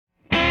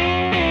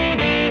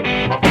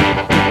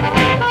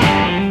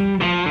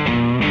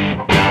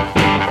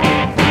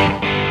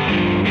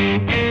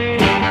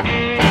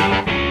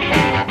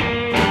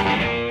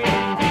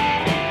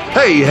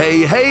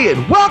Hey,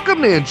 and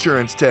welcome to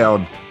Insurance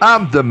Town.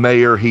 I'm the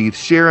Mayor, Heath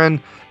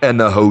Sheeran, and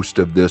the host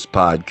of this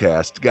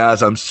podcast.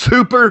 Guys, I'm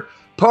super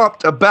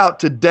pumped about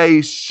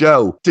today's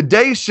show.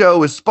 Today's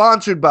show is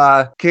sponsored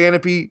by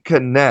Canopy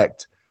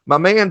Connect. My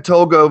man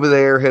Tolga over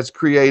there has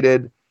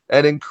created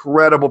an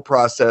incredible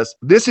process.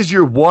 This is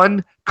your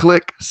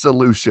one-click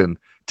solution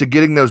to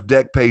getting those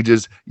deck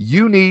pages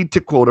you need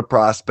to quote a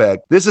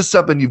prospect. This is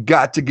something you've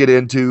got to get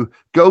into.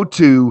 Go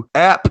to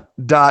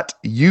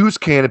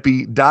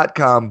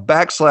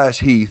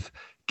app.usecanopy.com/Heath.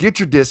 Get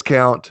your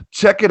discount.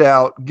 Check it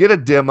out. Get a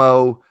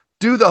demo.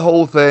 Do the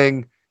whole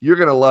thing. You're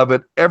going to love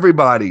it.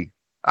 Everybody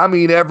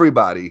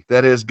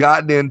that has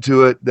gotten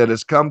into it, that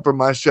has come from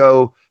my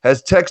show,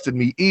 has texted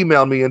me,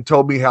 emailed me, and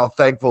told me how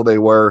thankful they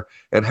were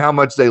and how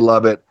much they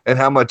love it and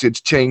how much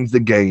it's changed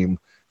the game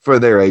for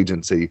their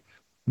agency.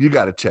 You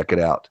got to check it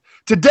out.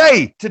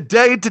 Today,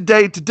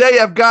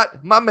 I've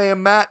got my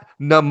man Matt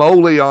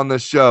Namoli on the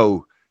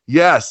show.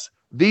 Yes,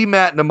 the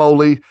Matt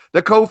Namoli,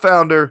 the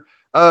co-founder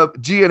of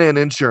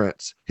GNN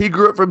Insurance. He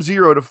grew it from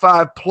 0 to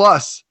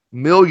 5+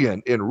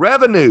 million in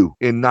revenue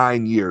in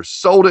 9 years.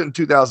 Sold it in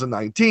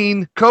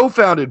 2019.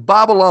 Co-founded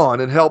Babylon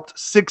and helped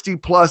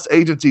 60+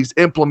 agencies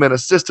implement a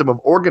system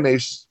of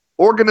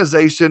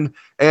organization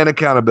and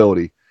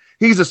accountability.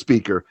 He's a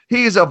speaker.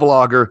 He's a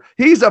vlogger.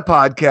 He's a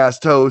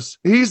podcast host.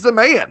 He's the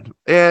man.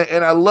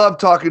 And I love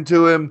talking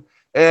to him.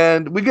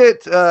 And we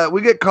get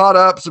caught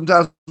up.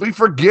 Sometimes we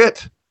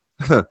forget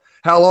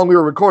how long we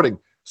were recording.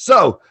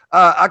 So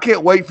I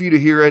can't wait for you to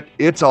hear it.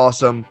 It's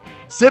awesome.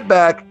 Sit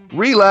back,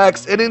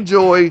 relax, and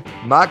enjoy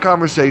my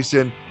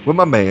conversation with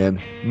my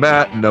man,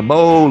 Matt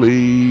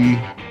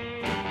Namoli.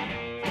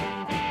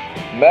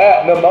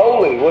 Matt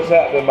Namoli, what's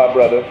happening, my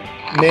brother?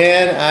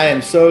 Man, I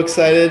am so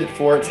excited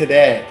for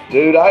today.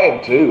 Dude, I am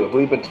too.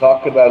 We've been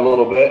talking about it a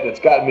little bit, and it's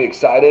gotten me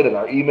excited, and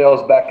our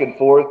emails back and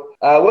forth.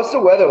 What's the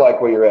weather like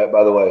where you're at,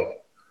 by the way?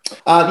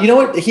 You know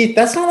what, Heath?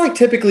 That's not like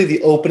typically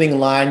the opening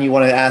line you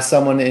want to ask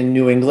someone in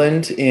New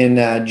England in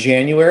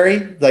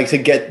January, like to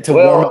get to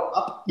warm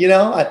up, you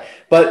know?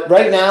 But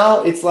right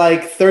now it's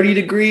like 30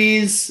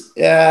 degrees,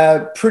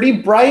 pretty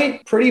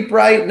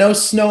bright, no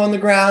snow on the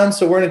ground,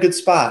 so we're in a good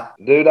spot.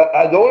 Dude,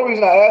 the only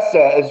reason I asked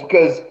that is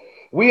because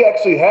we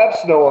actually have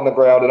snow on the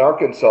ground in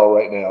Arkansas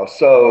right now,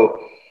 so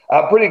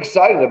I'm pretty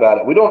excited about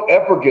it. We don't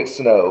ever get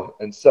snow,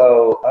 and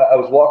so I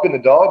was walking the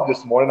dog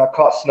this morning. I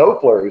caught snow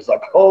flurries.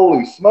 Like,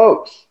 holy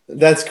smokes.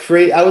 That's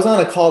great. I was on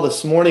a call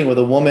this morning with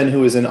a woman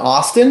who was in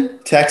Austin,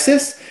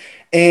 Texas,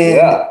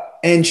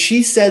 and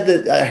she said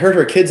that I heard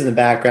her kids in the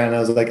background, and I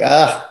was like,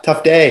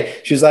 tough day.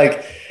 She was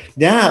like,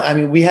 yeah, I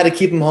mean, we had to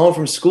keep them home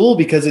from school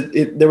because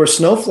there were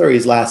snow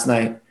flurries last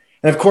night.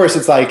 And of course,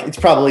 it's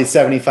probably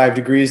 75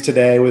 degrees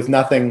today with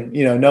nothing,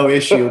 no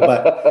issue.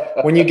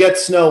 But when you get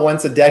snow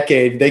once a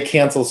decade, they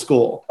cancel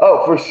school.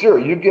 Oh, for sure.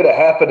 You get a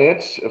half an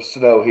inch of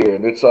snow here,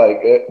 and it's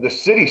like the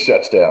city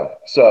shuts down.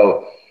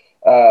 So,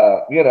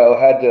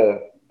 had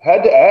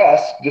to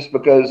ask just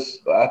because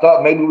I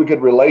thought maybe we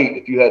could relate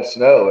if you had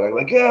snow. And I'm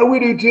like, yeah, we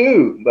do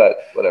too. But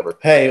whatever.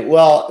 Hey,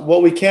 well,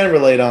 what we can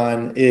relate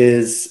on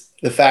is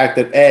the fact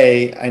that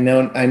I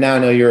now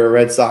know you're a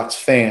Red Sox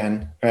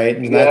fan, right?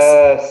 And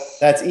yes.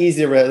 That's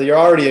easy. You're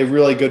already a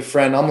really good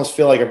friend, almost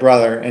feel like a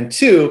brother. And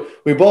two,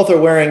 we both are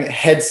wearing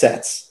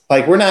headsets.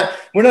 Like we're not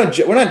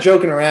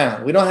joking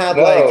around. We don't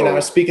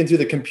have speaking through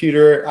the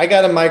computer. I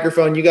got a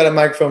microphone, you got a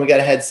microphone, we got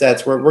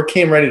headsets. We're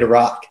came ready to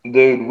rock.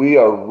 Dude, we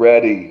are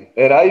ready.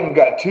 And I even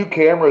got 2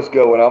 cameras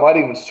going. I might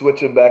even switch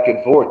them back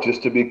and forth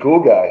just to be cool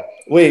guy.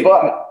 Wait,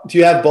 do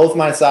you have both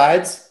my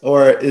sides,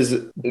 or is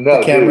it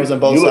the cameras on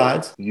both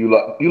sides? You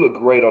look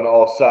great on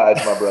all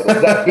sides, my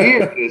brother. That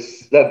beard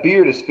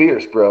is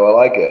fierce, bro. I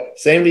like it.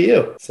 Same to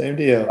you.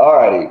 All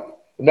righty.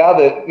 Now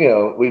that,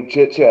 we've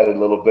chit-chatted a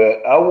little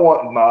bit, I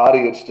want my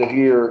audience to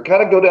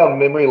kind of go down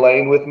memory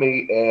lane with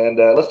me, and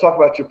let's talk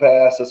about your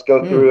past. Let's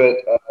go through it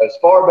as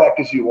far back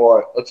as you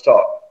want. Let's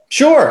talk.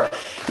 Sure.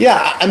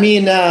 Yeah. I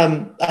mean,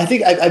 I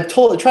think I've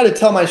tried to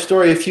tell my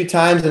story a few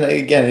times, and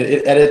again,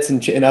 it edits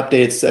and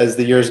updates as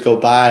the years go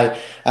by,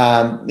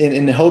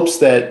 in hopes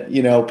that,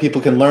 people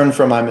can learn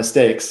from my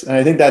mistakes. And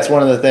I think that's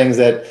one of the things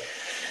that,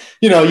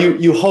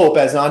 you hope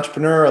as an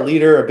entrepreneur, a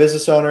leader, a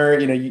business owner,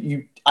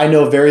 I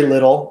know very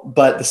little,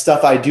 but the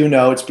stuff I do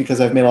know, it's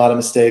because I've made a lot of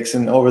mistakes.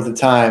 And over the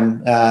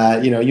time,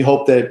 you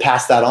hope to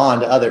pass that on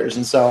to others.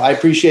 And so I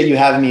appreciate you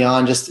having me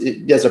on just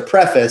as a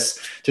preface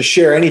to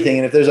share anything.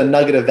 And if there's a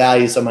nugget of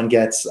value someone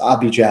gets, I'll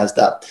be jazzed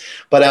up.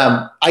 But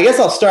I guess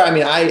I'll start. I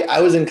mean,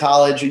 I was in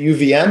college at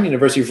UVM,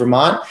 University of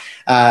Vermont.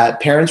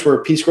 Parents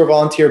were Peace Corps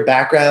volunteer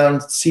background,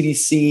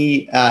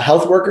 CDC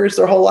health workers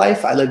their whole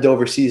life. I lived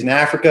overseas in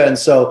Africa. And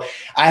so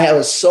I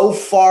was so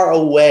far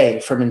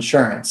away from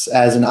insurance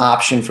as an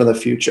option for the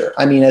future.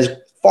 I mean, as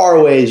far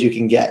away as you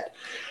can get.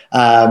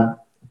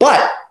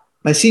 But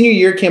my senior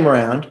year came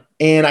around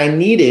and I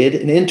needed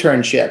an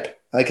internship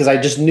because I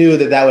just knew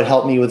that would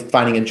help me with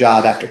finding a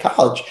job after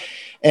college.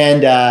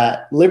 And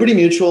Liberty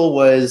Mutual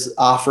was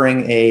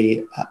offering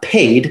a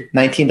paid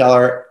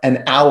 $19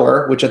 an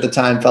hour, which at the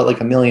time felt like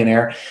a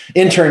millionaire,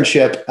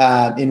 internship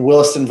in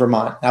Williston,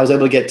 Vermont. I was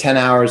able to get 10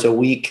 hours a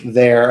week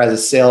there as a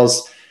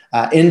sales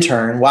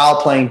intern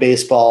while playing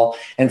baseball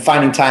and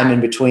finding time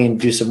in between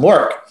to do some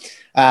work.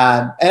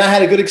 And I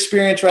had a good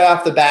experience right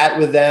off the bat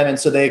with them. And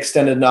so they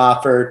extended an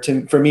offer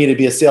for me to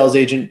be a sales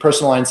agent,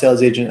 personal line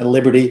sales agent at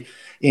Liberty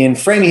in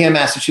Framingham,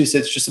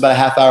 Massachusetts, just about a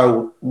half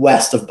hour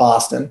west of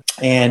Boston.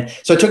 And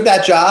so I took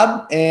that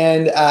job,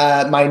 and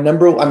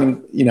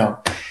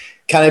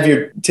kind of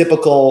your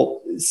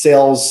typical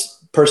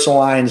sales personal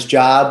lines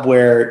job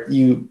where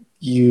you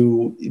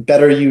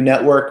better you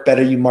network,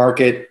 better you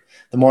market.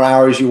 The more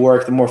hours you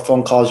work, the more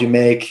phone calls you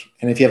make.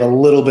 And if you have a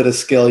little bit of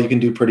skill, you can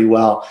do pretty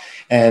well.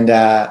 And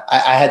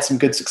I had some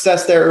good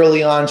success there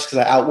early on just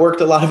because I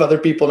outworked a lot of other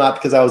people, not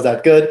because I was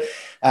that good.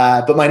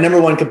 But my number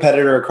one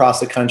competitor across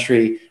the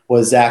country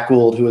was Zach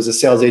Gould, who was a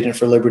sales agent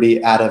for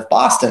Liberty out of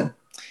Boston.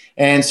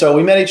 And so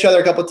we met each other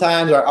a couple of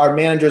times. Our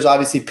managers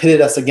obviously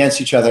pitted us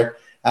against each other,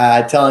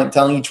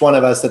 telling each one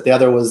of us that the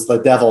other was the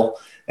devil.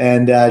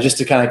 And just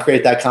to kind of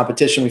create that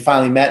competition, we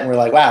finally met and we're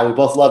like, wow, we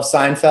both love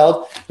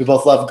Seinfeld. We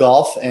both love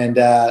golf, and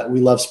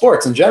we love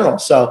sports in general.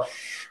 So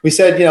we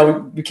said,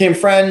 we became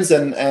friends,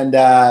 and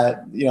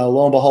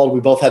lo and behold, we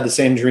both had the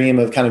same dream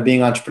of kind of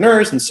being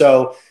entrepreneurs. And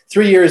so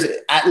 3 years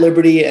at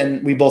Liberty,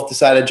 and we both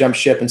decided to jump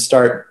ship and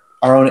start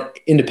our own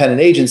independent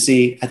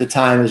agency. At the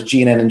time, as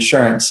G&N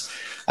Insurance.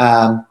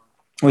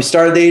 We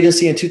started the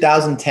agency in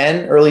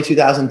 2010, early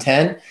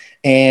 2010.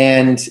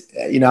 And,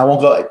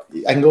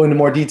 I can go into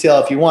more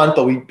detail if you want,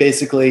 but we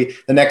basically,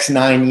 the next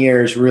 9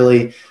 years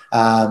really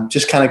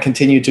just kind of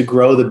continued to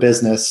grow the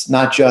business,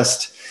 not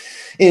just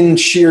in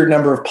sheer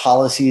number of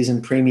policies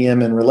and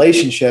premium and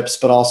relationships,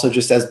 but also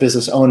just as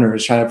business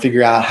owners, trying to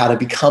figure out how to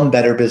become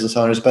better business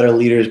owners, better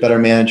leaders, better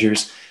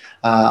managers,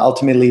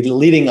 ultimately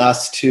leading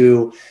us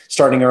to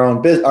starting our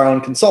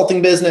own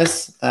consulting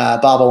business,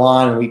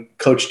 Babylon, and we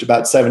coached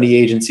about 70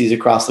 agencies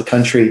across the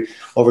country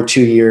over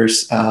 2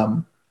 years.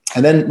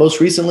 And then most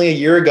recently, a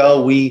year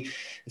ago, we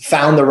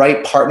found the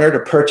right partner to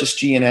purchase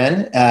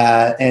G&N,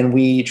 and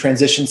we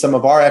transitioned some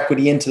of our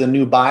equity into the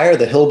new buyer,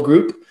 the Hill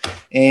Group.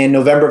 In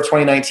November of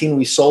 2019,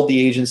 we sold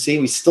the agency.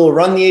 We still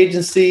run the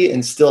agency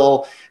and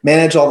still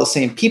manage all the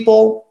same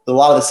people, a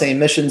lot of the same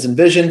missions and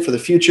vision for the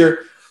future.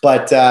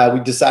 But we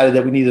decided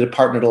that we needed a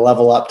partner to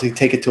level up to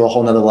take it to a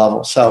whole nother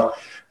level. So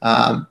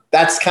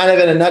that's kind of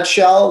in a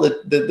nutshell,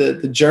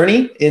 the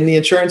journey in the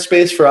insurance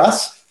space for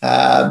us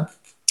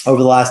over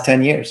the last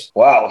 10 years.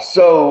 Wow.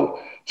 So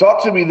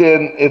talk to me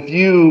then,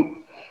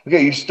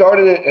 you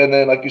started it, and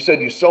then, like you said,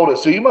 you sold it.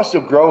 So you must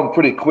have grown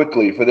pretty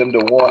quickly for them to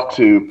want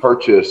to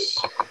purchase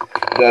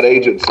that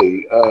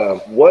agency.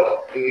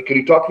 Can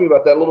you talk to me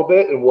about that a little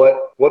bit and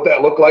what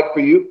that looked like for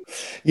you?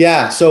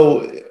 Yeah.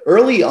 So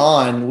early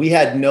on, we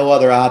had no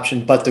other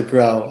option but to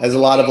grow. As a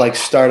lot of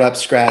startup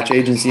scratch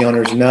agency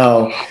owners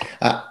know,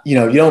 you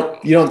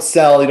don't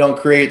sell, you don't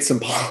create some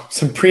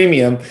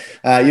premium.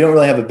 You don't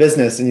really have a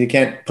business, and you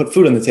can't put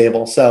food on the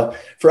table. So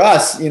for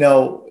us,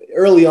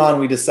 early on,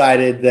 we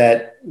decided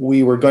that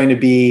we were going to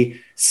be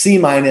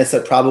C-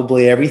 at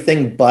probably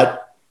everything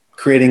but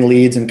creating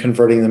leads and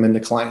converting them into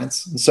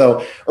clients. And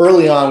so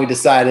early on, we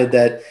decided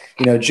that,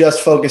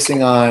 just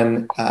focusing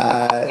on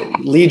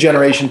lead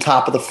generation,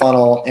 top of the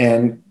funnel,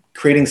 and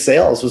creating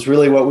sales was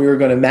really what we were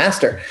going to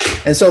master.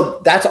 And so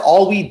that's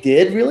all we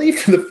did really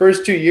for the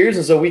first 2 years.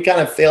 And so we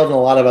kind of failed in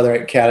a lot of other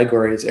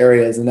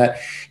areas, and that,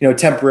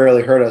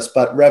 temporarily hurt us.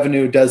 But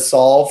revenue does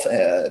solve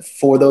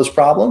for those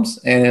problems.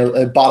 And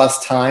it bought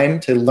us time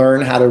to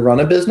learn how to run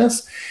a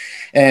business.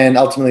 And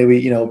ultimately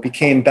we,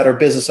 became better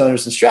business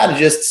owners and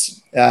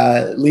strategists,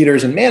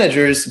 leaders and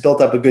managers,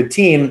 built up a good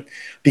team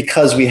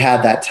because we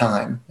had that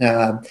time.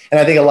 And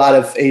I think a lot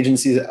of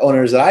agencies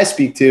owners that I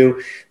speak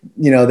to,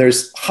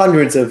 there's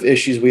hundreds of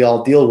issues we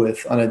all deal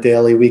with on a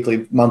daily,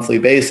 weekly, monthly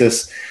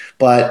basis.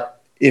 But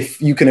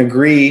if you can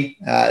agree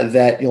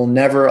that you'll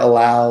never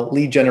allow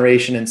lead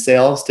generation and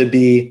sales to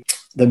be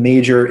the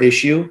major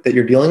issue that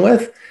you're dealing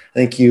with, I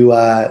think you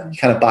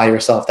kind of buy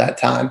yourself that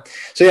time.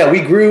 So yeah,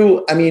 we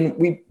grew. I mean,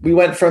 we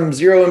went from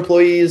 0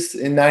 employees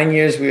in 9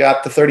 years. We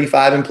got to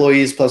 35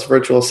 employees plus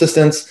virtual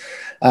assistants.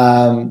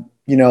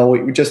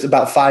 We just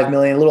about 5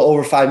 million, a little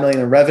over 5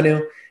 million in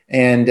revenue.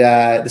 And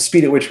the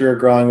speed at which we were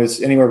growing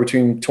was anywhere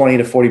between 20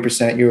 to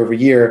 40% year over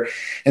year.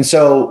 And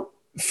so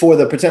for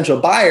the potential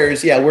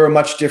buyers, yeah, we're a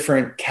much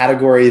different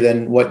category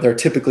than what they're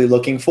typically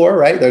looking for,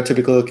 right? They're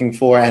typically looking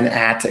for and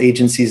at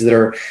agencies that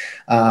are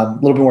a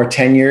little bit more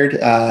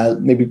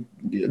tenured, maybe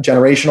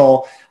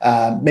generational,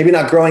 maybe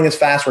not growing as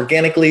fast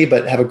organically,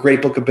 but have a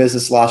great book of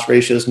business, loss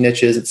ratios,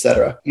 niches, et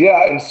cetera.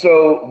 Yeah. And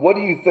so what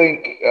do you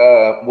think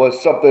was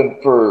something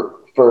for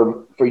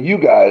you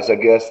guys, I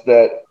guess,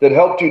 that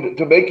helped you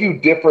to make you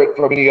different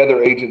from any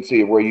other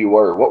agency where you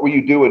were? What were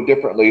you doing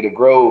differently to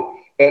grow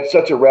at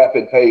such a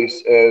rapid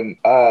pace? And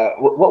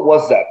what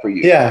was that for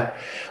you? Yeah.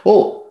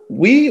 Well,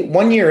 we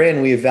 1 year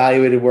in, we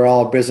evaluated where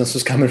all our business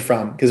was coming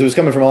from because it was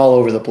coming from all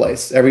over the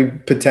place. Every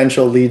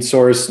potential lead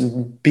source,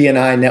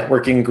 BNI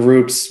networking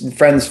groups,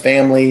 friends,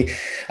 family,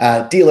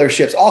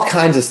 dealerships, all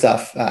kinds of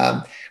stuff.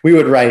 We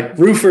would write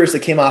roofers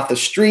that came off the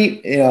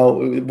street.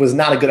 It was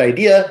not a good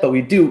idea, but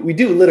we do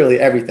literally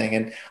everything.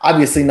 And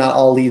obviously not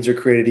all leads are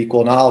created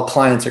equal. Not all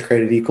clients are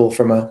created equal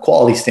from a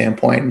quality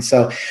standpoint. And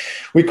so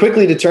we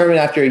quickly determined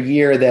after a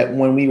year that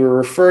when we were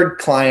referred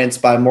clients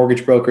by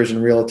mortgage brokers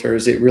and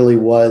realtors, it really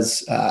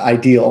was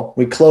ideal.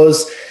 We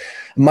closed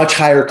a much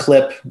higher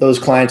clip. Those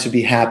clients would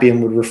be happy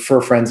and would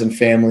refer friends and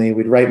family.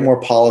 We'd write more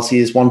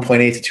policies,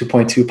 1.8 to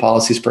 2.2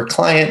 policies per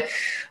client.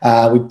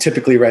 We'd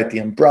typically write the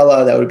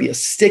umbrella. That would be a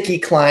sticky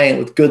client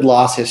with good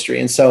loss history.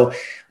 And so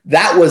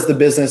that was the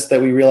business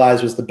that we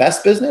realized was the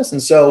best business.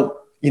 And so,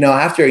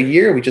 after a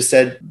year, we just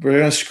said, we're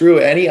going to screw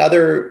any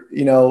other,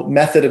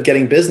 method of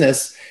getting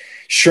business,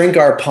 shrink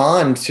our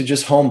pond to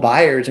just home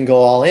buyers and go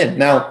all in.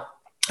 Now,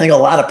 I think a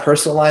lot of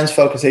personal lines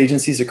focused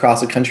agencies across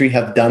the country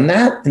have done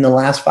that in the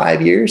last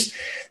 5 years.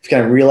 We've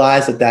kind of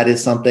realized that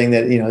is something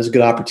that, is a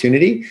good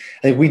opportunity.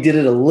 I think we did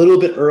it a little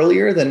bit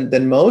earlier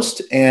than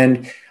most.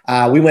 And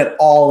we went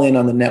all in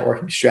on the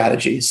networking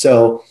strategy.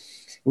 So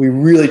we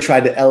really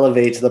tried to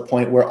elevate to the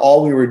point where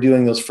all we were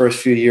doing those first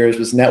few years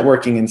was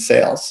networking and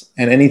sales,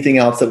 and anything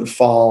else that would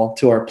fall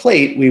to our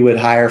plate, we would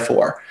hire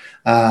for.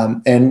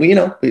 And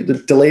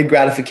the delayed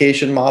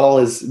gratification model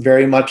is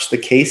very much the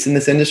case in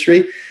this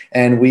industry.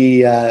 And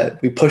we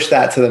push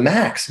that to the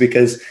max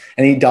because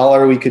any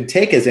dollar we could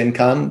take as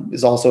income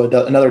is also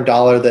another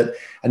dollar that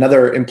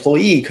another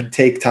employee could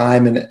take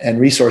time and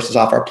resources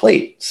off our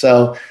plate.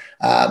 So,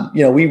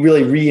 we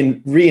really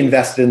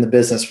reinvested in the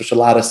business, which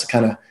allowed us to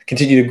kind of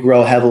continue to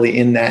grow heavily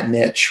in that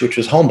niche, which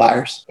was home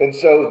buyers. And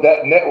so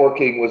that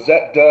networking, was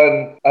that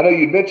done? I know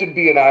you mentioned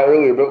BNI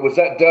earlier, but was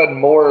that done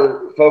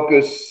more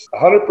focus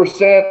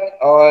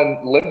 100%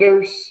 on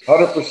lenders,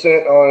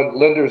 100% on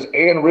lenders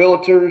and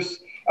realtors?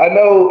 I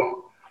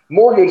know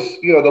mortgage,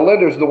 the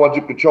lenders are the ones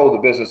who control the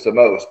business the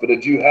most, but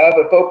did you have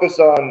a focus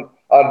on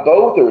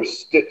both, or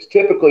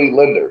typically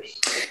lenders?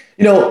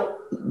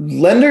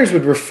 Lenders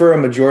would refer a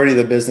majority of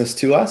the business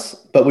to us,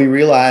 but we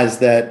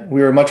realized that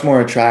we were much more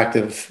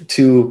attractive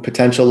to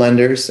potential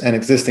lenders and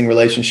existing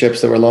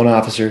relationships that were loan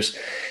officers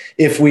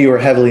if we were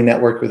heavily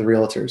networked with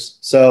realtors.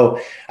 So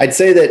I'd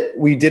say that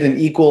we did an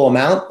equal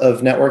amount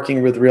of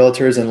networking with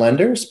realtors and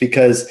lenders,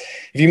 because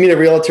if you meet a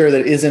realtor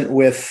that isn't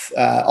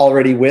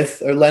already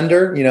with a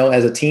lender,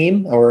 as a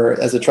team or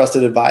as a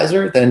trusted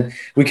advisor, then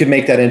we could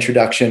make that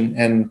introduction.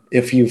 And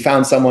if you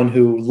found someone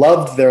who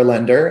loved their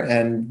lender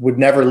and would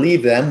never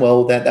leave them,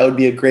 well, that would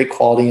be a great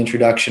quality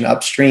introduction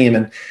upstream.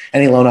 And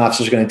any loan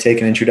officer is going to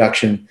take an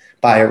introduction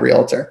by a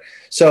realtor.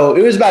 So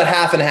it was about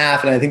half and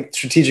half. And I think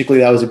strategically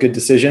that was a good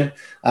decision.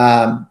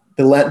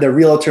 The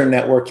realtor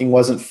networking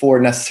wasn't for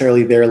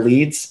necessarily their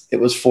leads.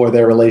 It was for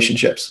their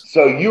relationships.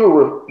 So you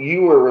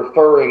were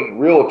referring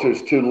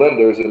realtors to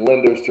lenders and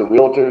lenders to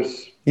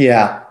realtors?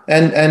 Yeah.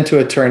 And to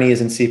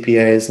attorneys and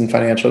CPAs and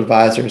financial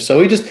advisors. So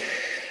we just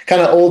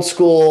kind of old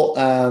school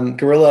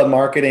guerrilla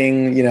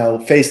marketing,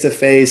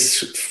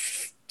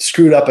 face-to-face,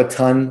 screwed up a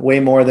ton, way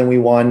more than we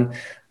won,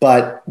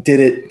 but did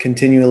it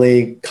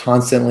continually,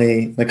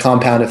 constantly. The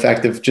compound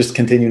effect of just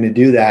continuing to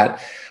do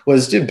that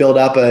was to build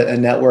up a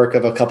network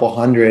of a couple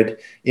hundred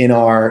in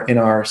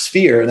our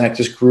sphere, and that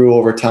just grew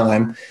over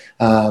time.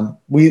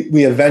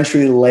 We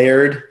eventually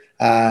layered,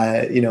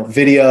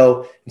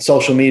 video and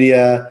social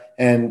media,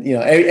 and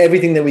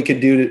everything that we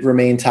could do to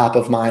remain top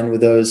of mind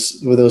with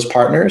those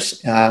partners.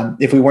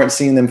 If we weren't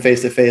seeing them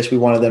face to face, we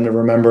wanted them to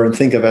remember and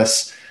think of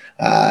us.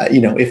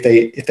 If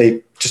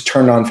they just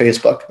turned on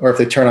Facebook, or if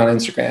they turn on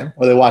Instagram,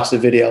 or they watched the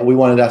video, we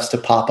wanted us to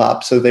pop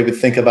up so they would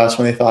think of us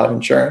when they thought of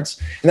insurance,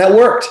 and that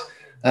worked.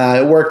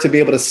 It worked to be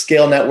able to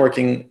scale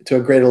networking to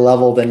a greater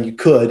level than you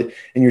could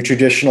in your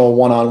traditional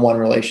one-on-one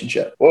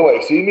relationship. Well,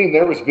 wait, so you mean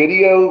there was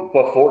video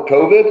before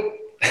COVID?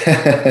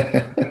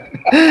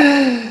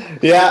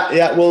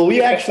 Yeah. Well,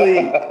 we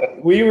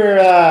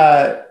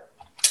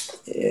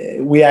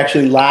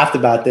actually laughed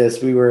about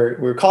this. We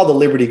were called the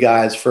Liberty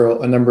Guys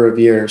for a number of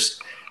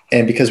years.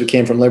 And because we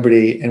came from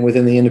Liberty, and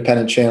within the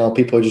independent channel,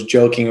 people were just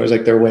joking. It was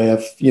like their way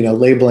of,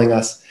 labeling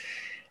us.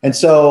 And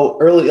so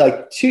early,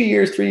 like 2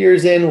 years, 3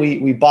 years in,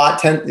 we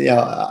bought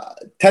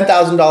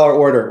 $10,000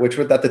 order, which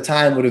at the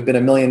time would have been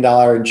 $1 million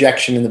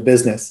injection in the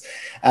business,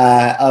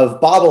 of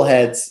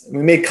bobbleheads.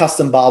 We made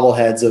custom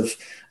bobbleheads of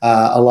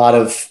a lot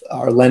of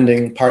our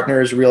lending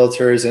partners,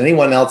 realtors, and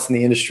anyone else in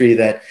the industry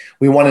that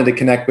we wanted to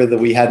connect with that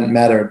we hadn't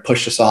met or had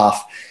pushed us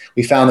off.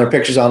 We found their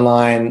pictures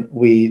online.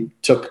 We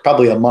took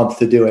probably a month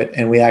to do it,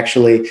 and we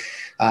actually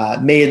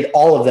made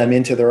all of them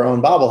into their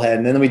own bobblehead,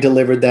 and then we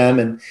delivered them.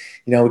 And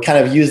we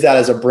kind of used that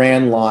as a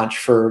brand launch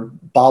for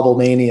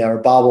Bobblemania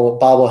or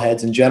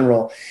bobbleheads in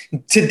general.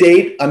 To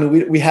date, I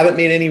mean, we haven't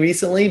made any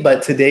recently,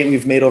 but to date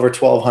we've made over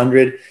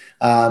 1,200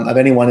 of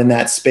anyone in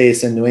that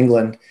space in New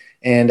England,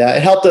 and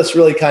it helped us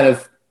really kind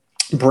of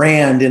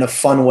brand in a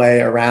fun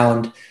way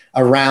around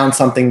around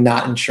something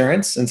not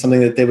insurance and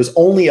something that was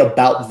only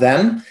about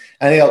them.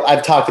 I think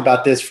I've talked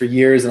about this for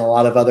years, and a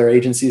lot of other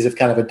agencies have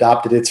kind of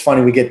adopted it. It's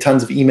funny, we get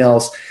tons of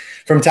emails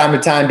from time to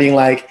time being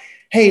like,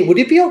 hey, would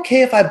it be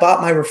okay if I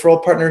bought my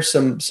referral partner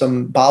some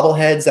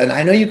bobbleheads? And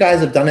I know you guys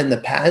have done it in the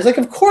past. It's like,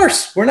 of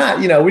course, we're not,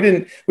 we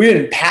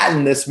didn't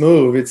patent this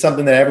move. It's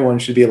something that everyone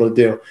should be able to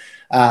do.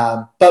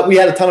 But we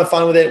had a ton of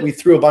fun with it. We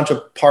threw a bunch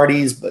of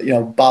parties,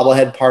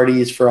 bobblehead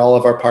parties for all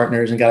of our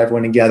partners and got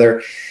everyone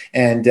together.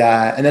 And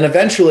then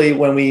eventually,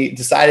 when we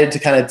decided to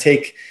kind of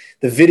take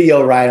the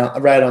video right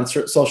on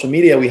social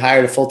media, we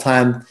hired a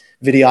full-time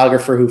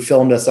videographer who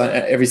filmed us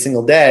every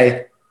single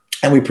day.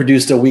 And we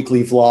produced a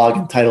weekly vlog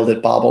and titled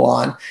it Bobble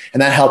On.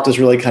 And that helped us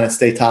really kind of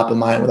stay top of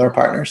mind with our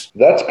partners.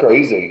 That's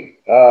crazy.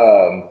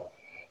 So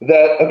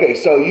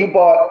you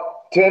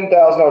bought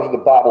 $10,000 of the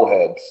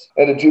bobbleheads.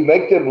 And did you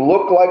make them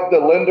look like the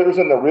lenders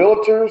and the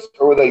realtors,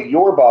 or were they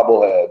your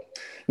bobblehead?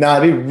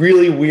 No, it'd be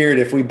really weird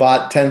if we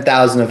bought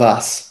 10,000 of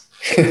us.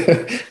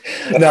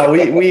 No,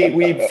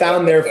 we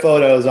found their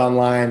photos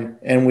online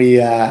and we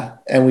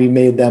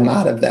made them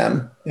out of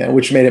them,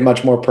 which made it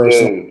much more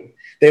personal. Dude.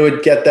 They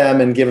would get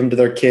them and give them to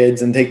their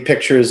kids and take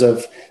pictures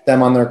of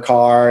them on their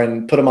car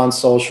and put them on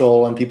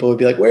social. And people would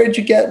be like, where did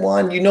you get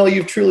one?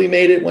 You've truly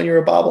made it when you're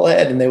a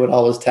bobblehead. And they would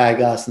always tag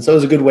us. And so it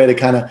was a good way to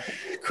kind of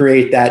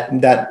create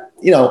that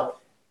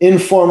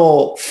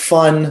informal,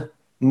 fun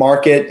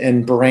market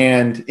and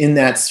brand in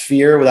that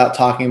sphere without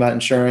talking about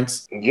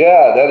insurance.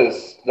 Yeah,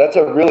 that's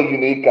a really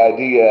unique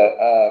idea.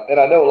 And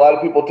I know a lot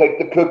of people take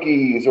the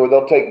cookies, or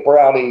they'll take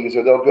brownies,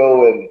 or they'll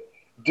go and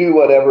do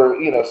whatever,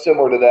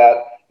 similar to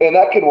that. And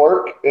that can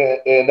work,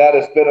 and that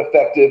has been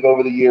effective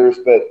over the years,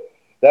 but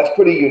that's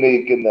pretty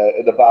unique in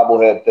the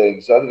bobblehead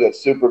thing. So I think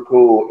that's super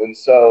cool. And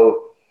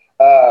so,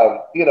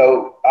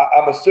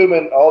 I'm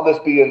assuming, all this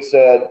being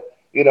said,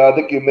 I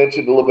think you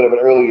mentioned a little bit of it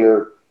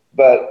earlier,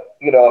 but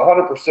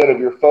 100% of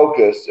your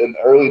focus in the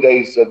early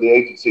days of the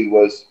agency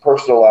was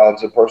personal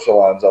lines and personal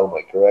lines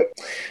only,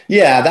 correct?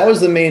 Yeah, that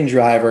was the main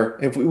driver.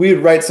 If we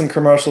would write some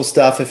commercial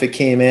stuff if it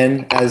came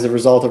in as a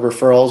result of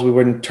referrals, we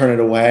wouldn't turn it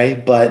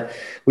away, but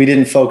we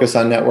didn't focus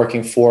on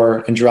networking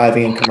for and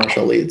driving in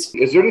commercial leads.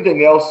 Is there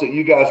anything else that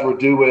you guys were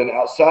doing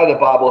outside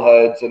of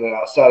bobbleheads and then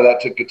outside of that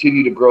to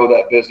continue to grow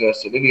that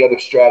business, and any other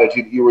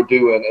strategy that you were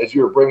doing as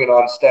you were bringing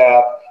on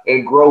staff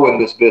and growing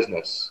this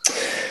business?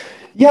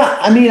 Yeah,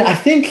 I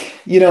think,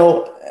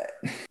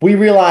 we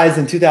realized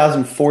in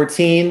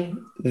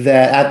 2014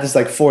 that at this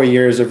 4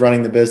 years of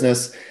running the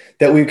business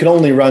that we could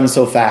only run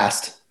so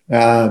fast.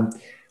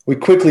 We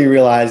quickly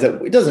realized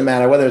that it doesn't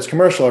matter whether it's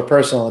commercial or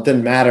personal, it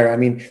didn't matter.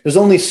 There's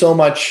only so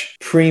much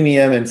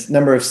premium and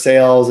number of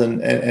sales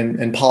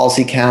and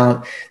policy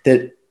count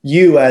that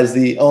you as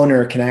the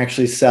owner can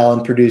actually sell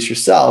and produce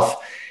yourself.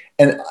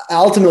 And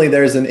ultimately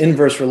there's an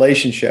inverse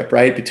relationship,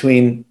 right,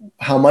 between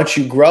how much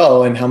you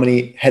grow and how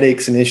many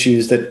headaches and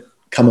issues that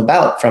come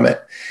about from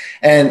it.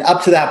 And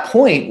up to that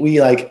point, we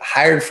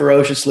hired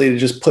ferociously to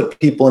just put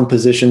people in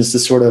positions to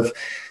sort of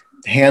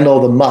handle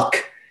the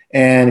muck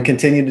and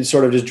continue to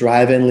sort of just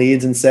drive in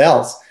leads and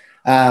sales.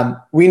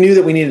 We knew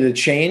that we needed to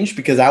change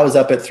because I was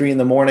up at 3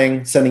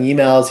 a.m. sending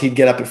emails. He'd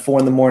get up at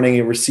 4 a.m.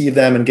 and receive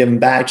them and give them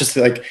back, just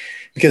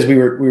because we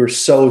were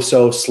so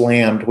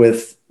slammed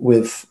with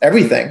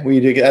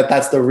everything.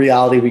 That's the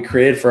reality we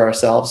created for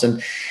ourselves.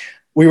 And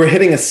we were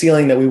hitting a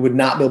ceiling that we would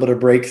not be able to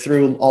break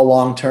through all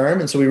long term.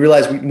 And so we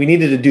realized we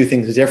needed to do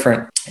things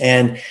different.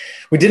 And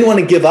we didn't want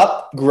to give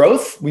up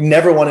growth. We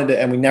never wanted to,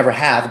 and we never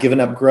have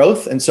given up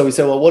growth. And so we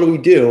said, well, what do we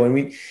do? And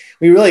we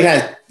really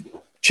kind of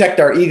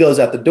checked our egos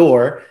at the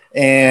door,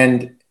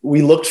 and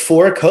we looked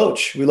for a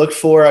coach. We looked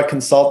for a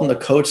consultant, a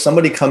coach,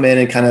 somebody come in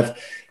and kind of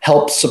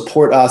help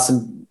support us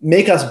and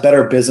make us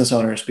better business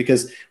owners,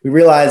 because we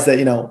realized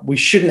that, we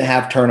shouldn't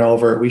have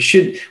turnover. We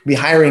should be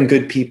hiring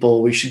good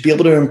people. We should be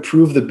able to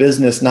improve the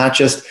business, not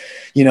just,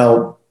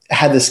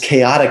 have this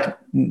chaotic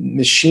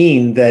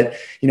machine that,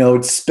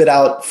 would spit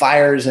out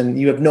fires and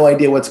you have no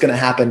idea what's going to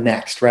happen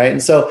next. Right.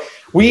 And so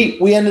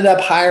we ended up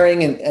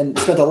hiring and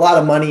spent a lot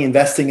of money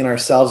investing in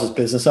ourselves as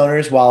business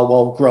owners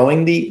while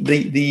growing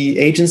the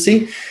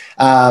agency.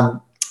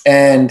 That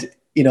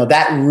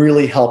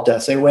really helped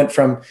us. It went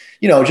from,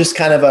 just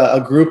kind of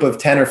a group of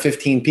 10 or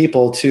 15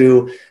 people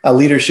to a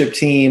leadership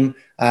team,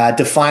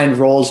 defined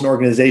roles and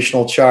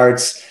organizational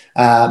charts,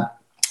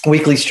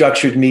 weekly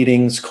structured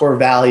meetings, core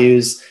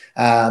values,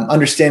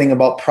 understanding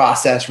about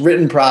process,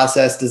 written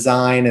process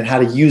design, and how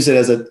to use it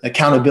as an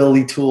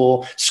accountability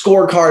tool,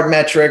 scorecard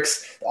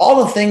metrics,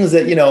 all the things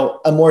that,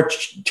 a more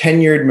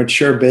tenured,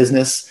 mature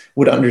business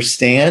would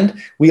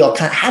understand. We all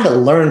kind of had to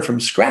learn from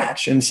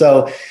scratch. And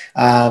so,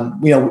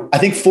 I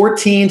think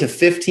 14 to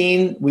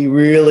 15, we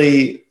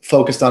really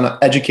focused on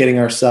educating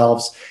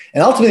ourselves.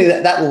 And ultimately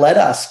that led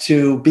us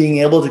to being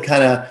able to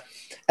kind of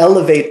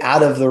elevate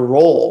out of the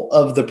role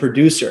of the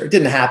producer. It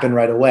didn't happen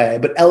right away,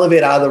 but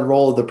elevate out of the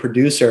role of the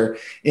producer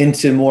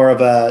into more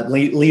of a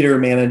leader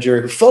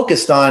manager who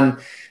focused on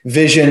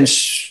vision,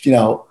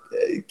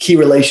 key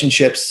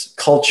relationships,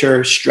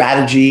 culture,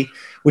 strategy,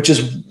 which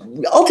is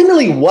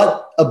ultimately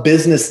what a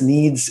business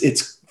needs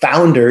its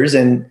founders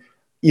and,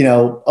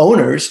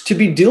 owners to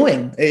be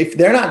doing. If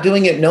they're not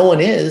doing it, no one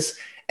is.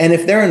 And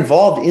if they're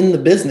involved in the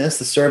business,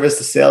 the service,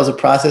 the sales, the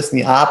process, and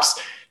the ops,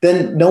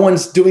 then no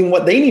one's doing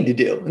what they need to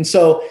do. And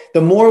so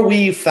the more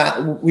we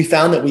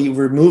found that we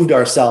removed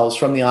ourselves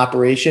from the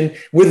operation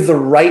with the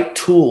right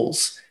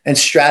tools and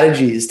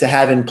strategies to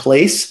have in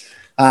place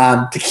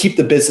to keep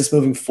the business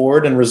moving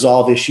forward and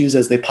resolve issues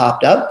as they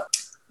popped up,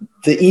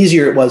 the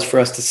easier it was for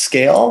us to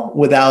scale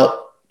with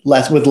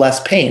less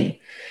pain.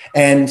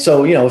 And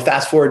so,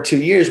 fast forward 2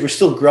 years, we're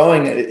still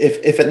growing,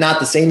 if at not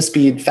the same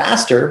speed,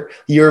 faster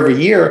year over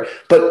year.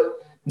 But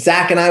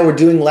Zach and I were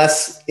doing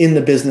less in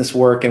the business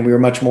work, and we were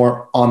much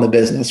more on the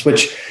business,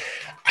 which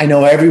I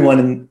know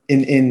everyone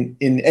in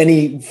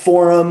any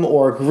forum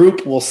or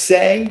group will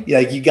say,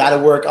 like, you got to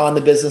work on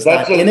the business,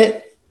 not in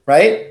it,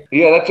 right?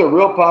 Yeah, that's a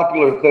real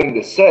popular thing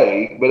to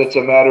say, but it's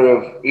a matter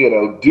of,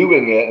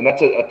 doing it. And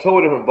that's a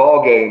totally different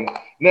ballgame.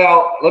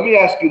 Now, let me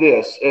ask you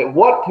this. At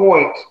what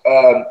point,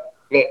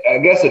 I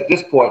guess at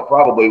this point,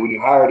 probably when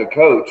you hired a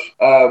coach,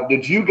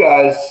 did you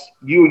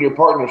and your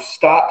partners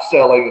stop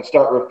selling and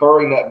start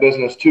referring that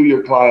business to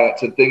your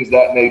clients and things of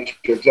that nature?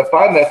 Because I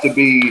find that to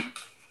be,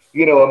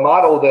 a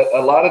model that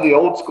a lot of the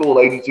old school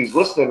agencies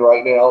listening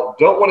right now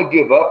don't want to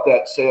give up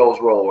that sales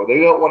role, or they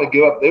don't want to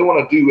give up. They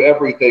want to do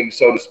everything,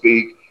 so to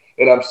speak.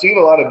 And I'm seeing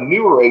a lot of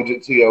newer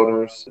agency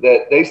owners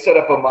that they set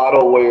up a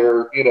model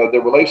where,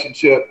 the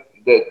relationship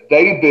that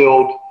they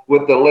build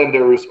with the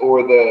lenders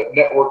or the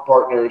network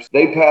partners,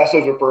 they pass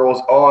those referrals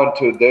on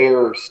to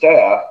their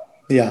staff.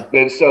 Yeah.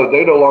 And so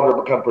they no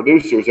longer become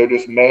producers. They're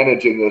just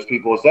managing those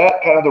people. Is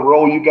that kind of the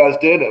role you guys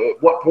did?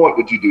 At what point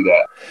did you do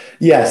that?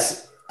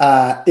 Yes.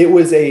 It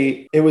was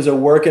a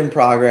work in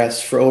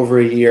progress for over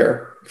a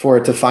year for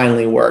it to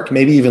finally work,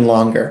 maybe even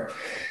longer.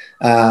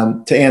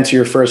 To answer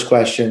your first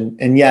question.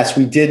 And yes,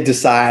 we did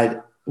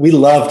decide we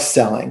loved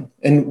selling,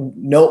 and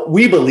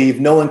we believe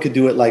no one could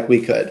do it like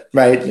we could.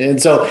 Right.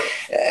 And so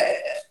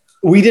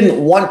we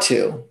didn't want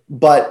to,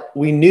 but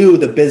we knew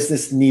the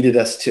business needed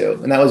us to.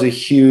 And that was a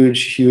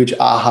huge, huge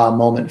aha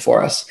moment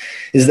for us,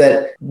 is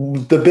that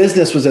the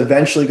business was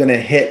eventually going to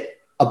hit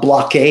a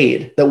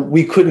blockade that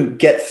we couldn't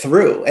get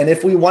through. And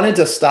if we wanted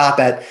to stop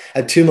at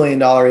a $2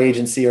 million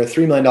agency or a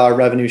 $3 million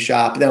revenue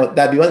shop, then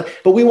that'd be one.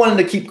 But we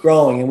wanted to keep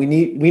growing, and we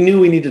knew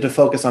we needed to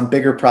focus on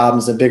bigger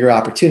problems and bigger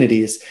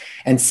opportunities.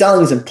 And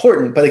selling is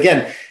important. But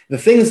again,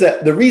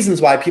 the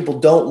reasons why people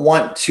don't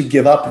want to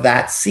give up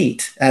that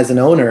seat as an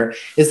owner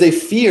is they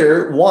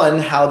fear, one,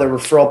 how their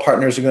referral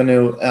partners are going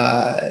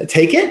to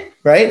take it,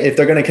 right? If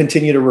they're going to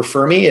continue to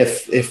refer me,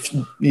 if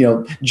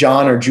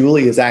John or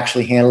Julie is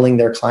actually handling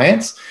their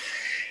clients.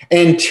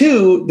 And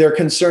two, they're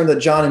concerned that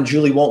John and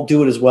Julie won't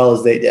do it as well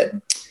as they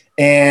did.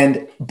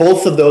 And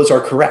both of those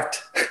are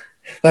correct.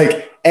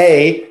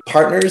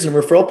 Partners and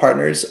referral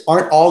partners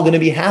aren't all going to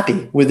be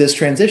happy with this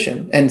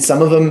transition. And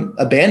some of them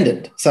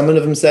abandoned. Some of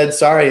them said,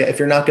 sorry, if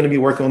you're not going to be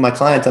working with my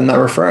clients, I'm not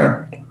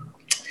referring.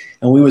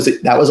 And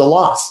that was a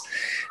loss.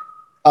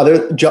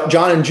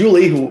 John and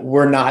Julie, who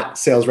were not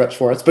sales reps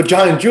for us, but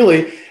John and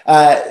Julie,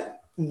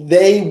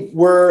 they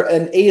were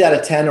an 8 out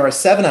of 10 or a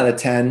 7 out of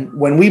 10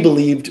 when we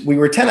believed we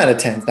were 10 out of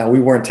 10. Now, we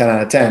weren't 10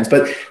 out of 10s,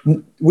 but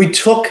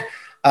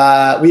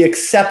we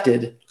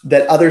accepted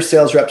that other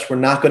sales reps were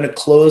not going to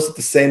close at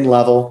the same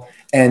level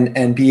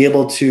and be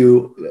able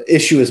to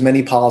issue as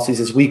many policies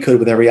as we could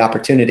with every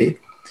opportunity.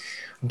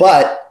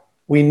 But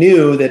we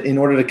knew that in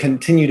order to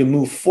continue to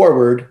move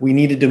forward, we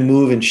needed to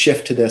move and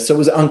shift to this. So it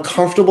was an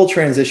uncomfortable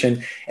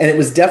transition, and it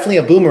was definitely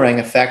a boomerang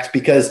effect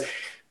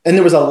and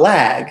there was a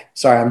lag.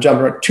 Sorry, I'm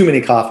jumping too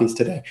many coffees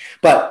today,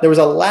 but there was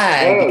a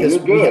lag because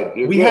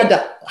we had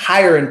to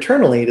hire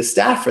internally to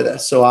staff for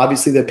this. So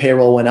obviously the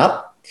payroll went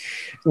up.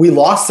 We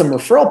lost some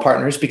referral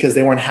partners because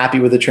they weren't happy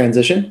with the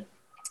transition.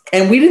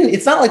 And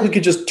it's not like we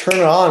could just turn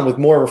it on with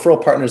more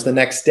referral partners the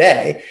next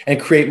day and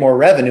create more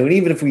revenue. And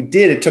even if we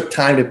did, it took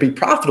time to be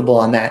profitable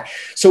on that.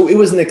 So it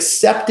was an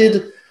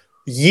accepted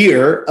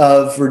year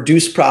of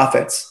reduced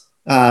profits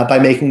by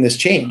making this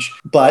change.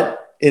 But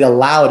it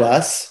allowed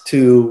us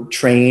to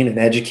train and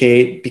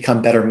educate,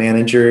 become better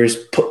managers,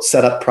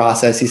 set up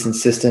processes and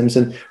systems,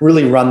 and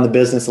really run the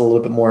business a little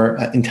bit more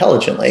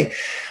intelligently.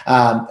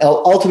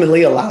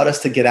 Ultimately allowed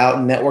us to get out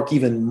and network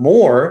even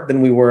more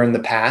than we were in the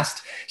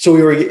past. So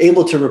we were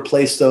able to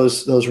replace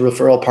those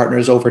referral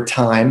partners over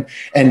time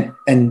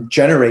and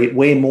generate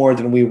way more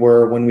than we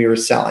were when we were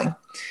selling.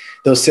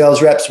 Those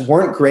sales reps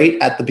weren't great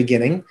at the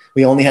beginning.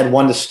 We only had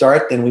one to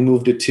start, then we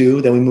moved to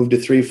 2, then we moved to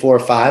 3, 4,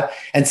 5,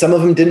 and some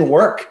of them didn't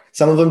work.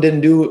 Some of them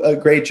didn't do a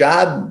great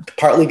job,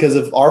 partly because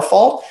of our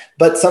fault,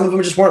 but some of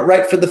them just weren't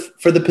right for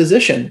the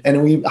position,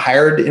 and we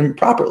hired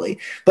improperly.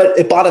 But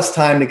it bought us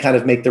time to kind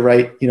of make the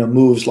right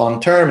moves long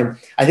term, and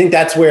I think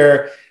that's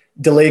where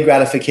delayed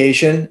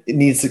gratification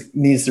needs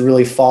to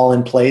really fall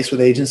in place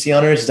with agency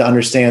owners, to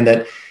understand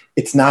that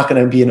it's not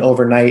going to be an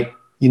overnight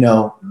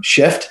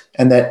shift,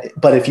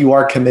 but if you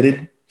are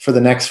committed for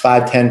the next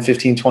 5, 10,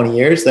 15, 20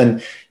 years,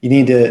 then you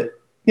need to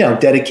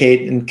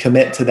dedicate and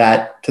commit to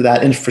that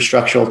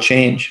infrastructural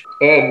change.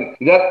 And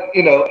that,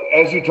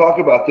 as you talk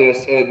about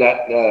this and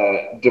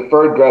that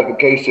deferred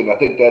gratification, I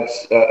think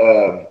that's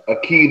a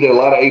key that a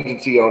lot of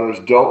agency owners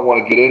don't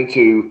want to get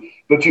into.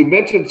 But you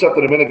mentioned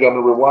something a minute ago. I'm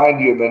going to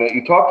rewind you a minute.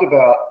 You talked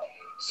about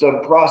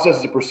some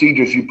processes and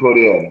procedures you put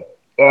in.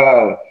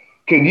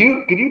 Can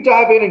you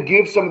dive in and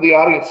give some of the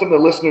audience, some of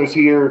the listeners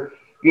here,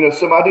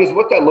 some ideas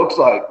what that looks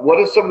like? What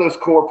are some of those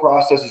core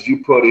processes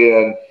you put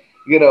in?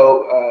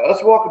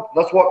 Let's walk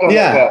down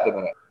that path a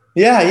minute.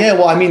 Yeah.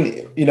 Well, I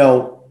mean,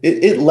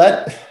 it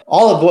led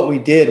all of what we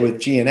did with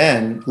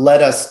GNN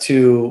led us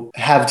to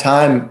have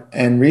time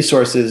and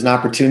resources and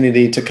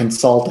opportunity to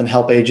consult and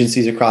help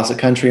agencies across the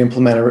country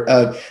implement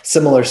a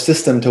similar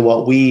system to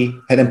what we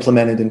had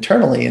implemented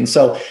internally. And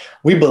so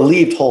we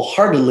believed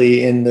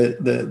wholeheartedly in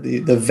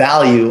the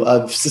value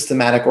of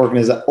systematic,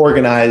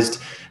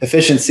 organized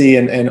efficiency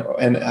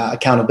and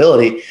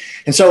accountability.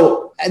 And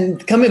so,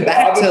 and coming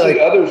back obviously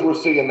to others were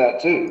seeing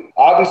that too.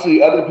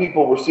 Obviously, other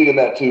people were seeing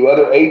that too.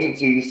 Other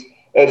agencies,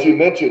 as you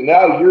mentioned,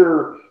 now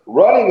you're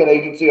running an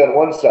agency on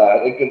one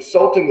side and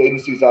consulting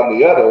agencies on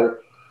the other,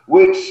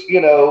 which,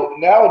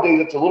 nowadays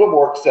it's a little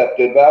more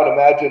accepted. But I would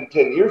imagine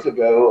 10 years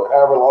ago, or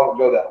however long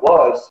ago that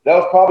was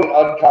probably an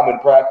uncommon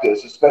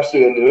practice,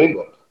 especially in New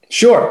England.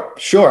 Sure.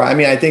 I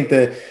mean, I think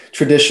the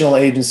traditional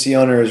agency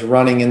owner is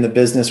running in the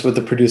business with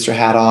the producer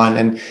hat on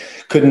and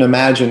couldn't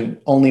imagine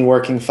only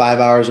working 5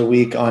 hours a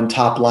week on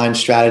top line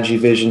strategy,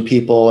 vision,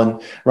 people,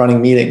 and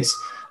running meetings.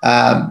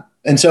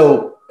 And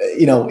so,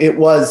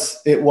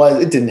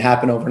 it didn't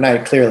happen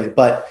overnight, clearly,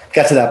 but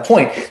got to that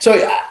point. So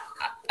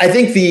I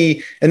think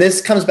and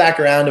this comes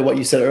back around to what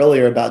you said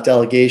earlier about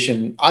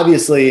delegation.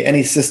 Obviously,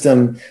 any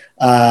system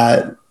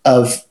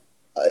of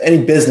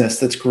any business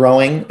that's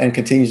growing and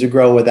continues to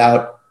grow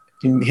without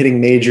hitting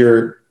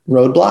major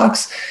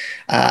roadblocks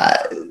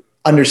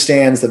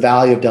understands the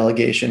value of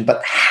delegation,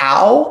 but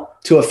how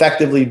to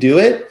effectively do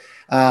it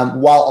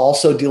while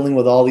also dealing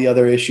with all the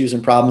other issues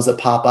and problems that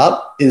pop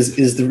up is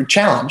the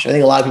challenge. I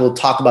think a lot of people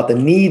talk about the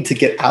need to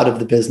get out of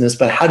the business,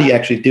 but how do you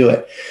actually do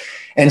it?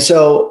 And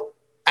so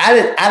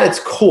at its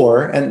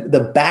core, and the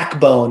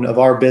backbone of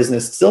our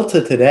business still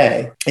to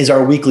today, is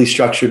our weekly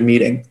structured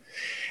meeting.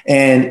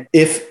 And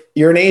if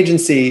you're an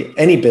agency,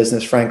 any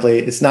business, frankly,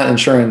 it's not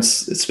insurance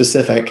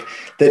specific,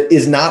 that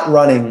is not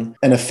running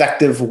an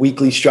effective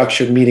weekly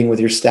structured meeting with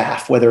your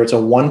staff, whether it's a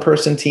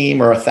one-person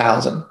team or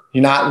 1,000,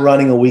 you're not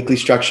running a weekly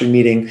structured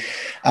meeting,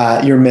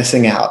 you're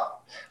missing out.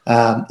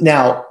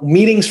 Now,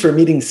 meetings for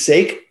meeting's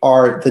sake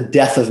are the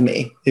death of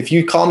me. If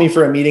you call me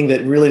for a meeting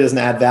that really doesn't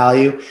add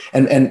value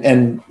and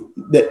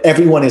that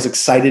everyone is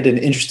excited and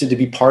interested to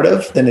be part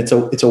of, then it's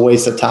a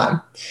waste of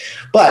time.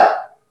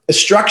 But a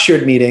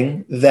structured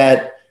meeting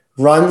that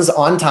runs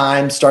on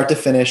time, start to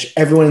finish,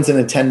 everyone's in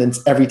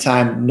attendance every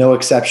time, no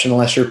exception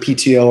unless you're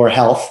PTO or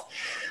health,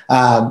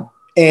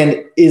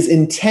 and is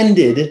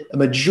intended, a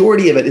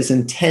majority of it is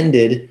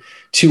intended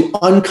to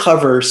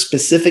uncover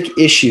specific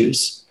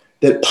issues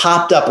that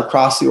popped up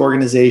across the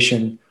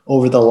organization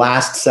over the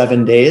last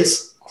 7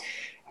 days.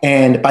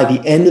 And by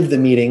the end of the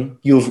meeting,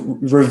 you've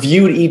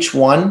reviewed each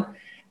one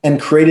and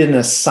created an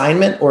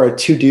assignment or a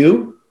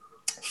to-do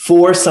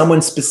for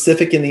someone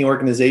specific in the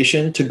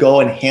organization to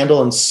go and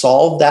handle and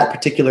solve that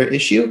particular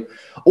issue,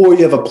 or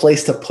you have a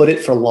place to put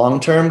it for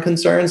long-term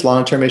concerns,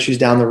 long-term issues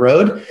down the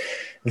road.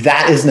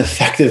 That is an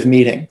effective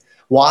meeting.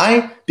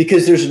 Why?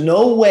 Because there's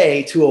no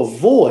way to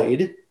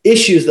avoid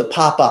issues that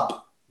pop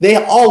up. They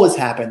always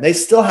happen. They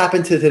still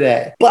happen to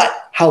today. But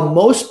how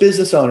most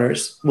business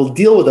owners will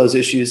deal with those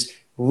issues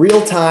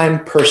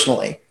real-time,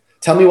 personally.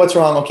 Tell me what's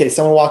wrong. Okay,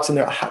 someone walks in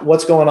there.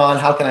 What's going on?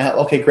 How can I help?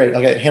 Okay, great.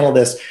 Okay, handle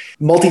this.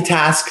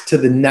 Multitask to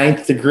the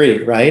 9th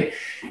degree, right?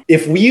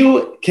 If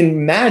you can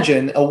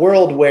imagine a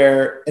world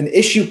where an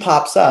issue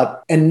pops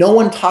up and no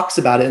one talks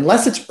about it,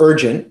 unless it's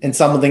urgent and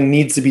something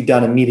needs to be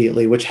done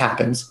immediately, which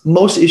happens,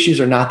 most issues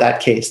are not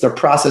that case. They're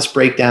process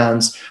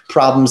breakdowns,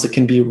 problems that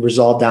can be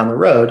resolved down the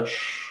road.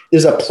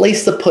 There's a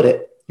place to put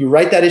it. You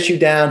write that issue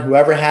down.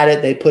 Whoever had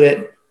it, they put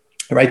it,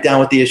 write down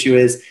what the issue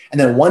is.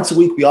 And then once a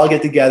week, we all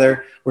get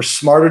together. We're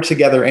smarter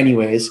together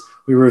anyways.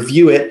 We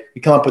review it.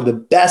 We come up with the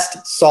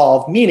best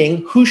solve,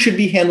 meaning who should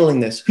be handling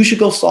this? Who should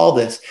go solve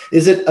this?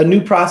 Is it a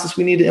new process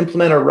we need to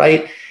implement or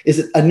write? Is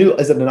it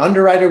an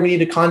underwriter we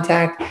need to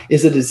contact?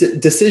 Is it a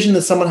decision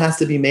that someone has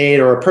to be made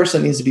or a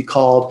person needs to be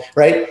called,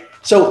 right?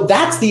 So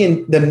that's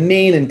the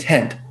main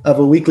intent of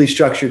a weekly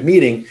structured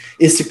meeting,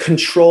 is to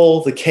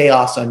control the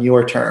chaos on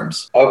your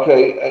terms.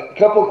 Okay, a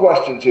couple of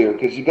questions here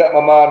because you got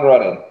my mind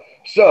running.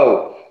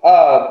 So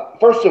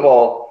first of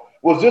all,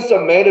 was this a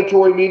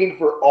mandatory meeting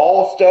for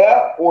all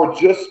staff or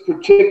just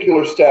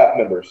particular staff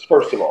members,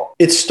 first of all?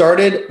 It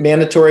started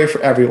mandatory for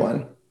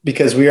everyone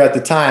because we were at the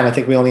time, I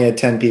think we only had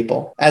 10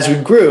 people. As we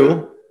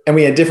grew and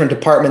we had different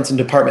departments and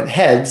department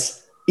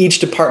heads, each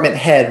department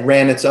head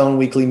ran its own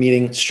weekly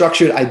meeting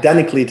structured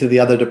identically to the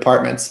other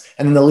departments.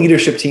 And then the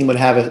leadership team would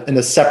have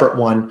a separate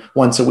one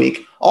once a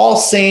week. All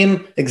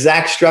same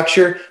exact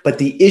structure, but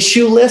the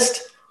issue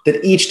list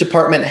that each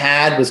department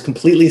had was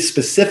completely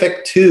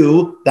specific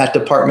to that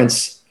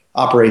department's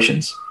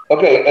operations.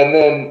 Okay, and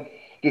then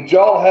did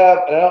y'all have,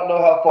 and I don't know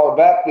how far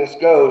back this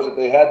goes, if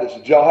they had this,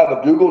 did y'all have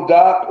a Google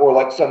Doc or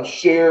like some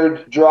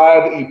shared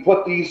drive that you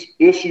put these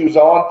issues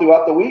on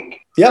throughout the week?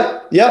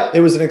 Yep.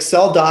 It was an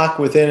Excel doc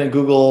within a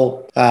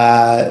Google,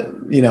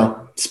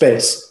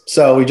 space.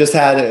 So we just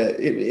had,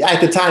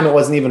 at the time, it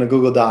wasn't even a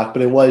Google Doc,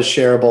 but it was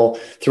shareable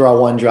through our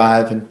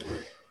OneDrive. And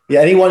yeah,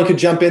 anyone could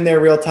jump in there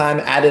real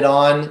time, add it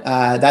on.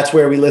 That's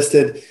where we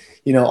listed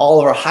all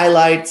of our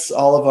highlights,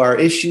 all of our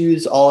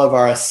issues, all of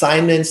our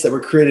assignments that were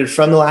created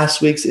from the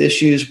last week's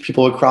issues.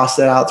 People would cross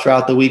that out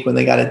throughout the week when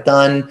they got it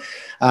done.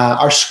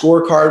 Our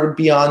scorecard would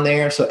be on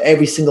there. So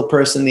every single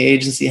person in the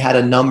agency had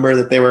a number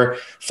that they were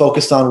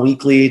focused on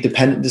weekly,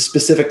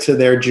 specific to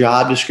their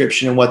job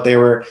description and what they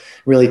were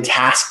really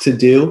tasked to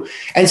do.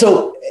 And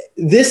so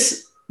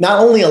this not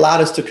only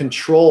allowed us to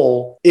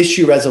control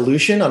issue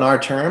resolution on our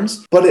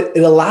terms, but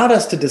it allowed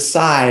us to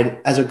decide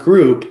as a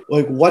group,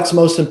 like what's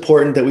most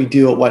important that we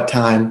do at what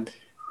time,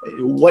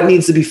 what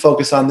needs to be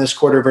focused on this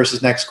quarter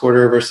versus next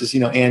quarter versus,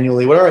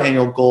 annually, what are our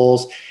annual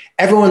goals?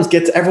 Everyone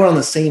on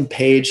the same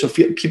page. So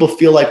people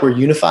feel like we're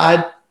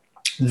unified.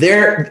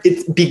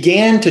 It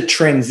began to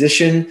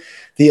transition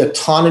the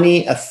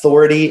autonomy,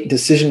 authority,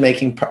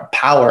 decision-making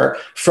power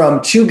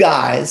from two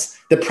guys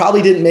that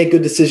probably didn't make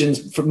good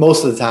decisions for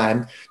most of the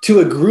time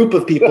to a group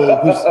of people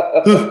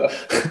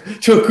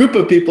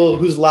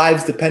whose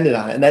lives depended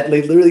on it, and that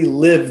they literally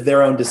lived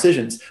their own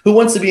decisions. Who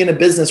wants to be in a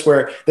business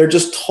where they're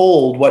just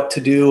told what to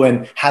do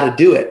and how to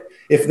do it?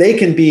 If they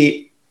can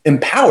be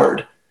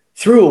empowered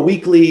through a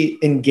weekly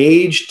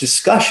engaged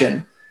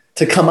discussion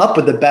to come up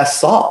with the best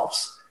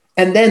solves,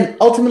 and then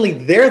ultimately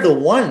they're the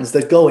ones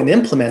that go and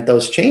implement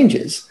those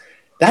changes,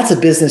 that's a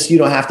business you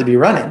don't have to be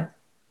running.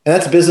 And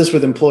that's a business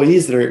with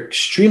employees that are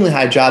extremely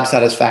high job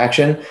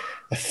satisfaction,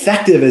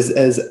 effective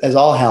as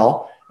all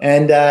hell.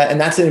 And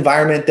that's an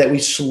environment that we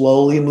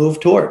slowly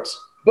move towards.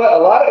 But a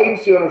lot of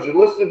agency owners are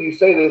listening to you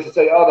say this and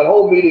say, oh, the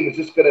whole meeting is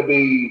just going to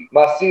be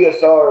my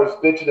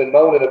CSRs bitching and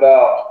moaning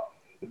about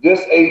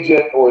this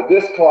agent or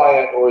this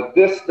client or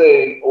this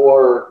thing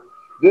or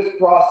this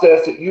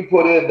process that you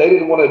put in they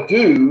didn't want to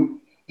do.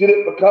 Did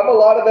it become a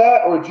lot of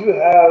that, or did you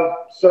have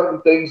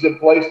certain things in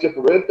place to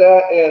prevent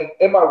that? And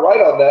am I right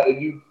on that?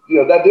 And you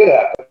that did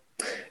happen.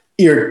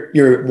 You're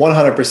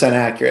 100%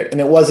 accurate, and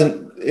it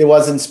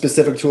wasn't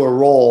specific to a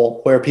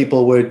role where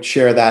people would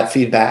share that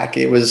feedback.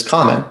 It was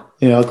common,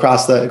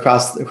 across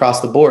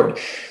the board.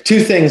 Two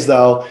things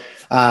though.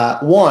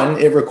 One,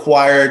 it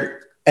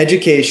required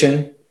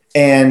education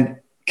and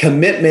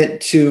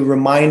commitment to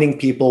reminding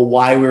people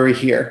why we were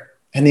here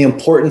and the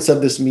importance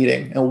of this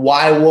meeting and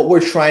what we're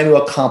trying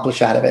to accomplish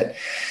out of it.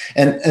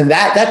 And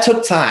that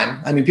took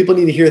time. I mean, people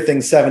need to hear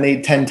things 7,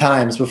 8, 10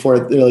 times before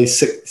it really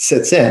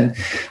sits in.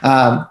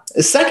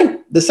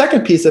 The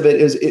second piece of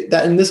it is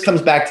and this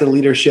comes back to the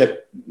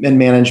leadership and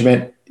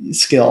management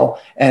skill.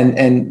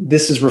 And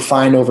this is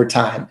refined over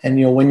time.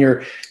 And, when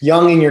you're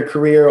young in your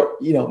career,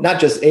 not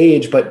just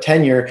age, but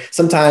tenure,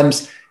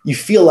 sometimes you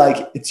feel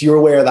like it's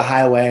your way or the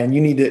highway, and you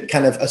need to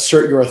kind of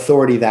assert your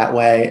authority that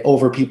way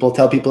over people,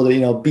 tell people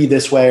to, be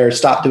this way or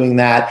stop doing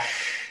that.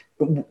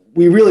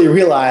 We really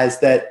realized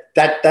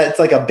that's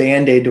like a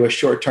Band-Aid to a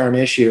short-term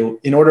issue.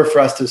 In order for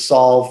us to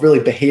solve really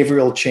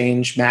behavioral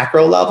change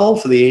macro level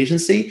for the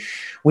agency,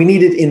 we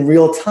needed in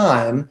real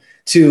time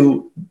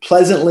to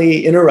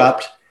pleasantly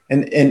interrupt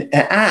and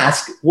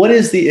ask, what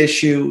is the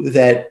issue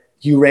that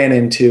you ran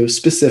into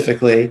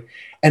specifically?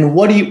 And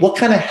what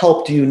kind of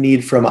help do you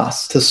need from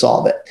us to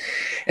solve it?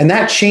 And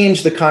that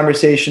changed the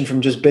conversation from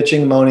just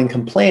bitching, moaning,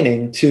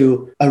 complaining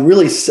to a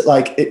really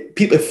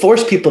it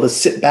forced people to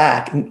sit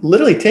back and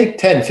literally take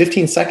 10,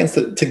 15 seconds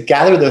to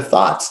gather their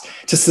thoughts,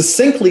 to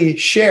succinctly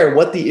share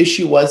what the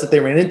issue was that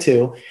they ran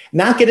into,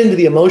 not get into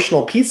the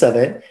emotional piece of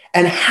it,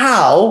 and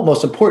how,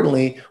 most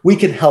importantly, we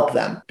can help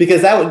them.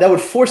 Because that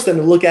would force them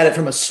to look at it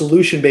from a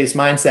solution-based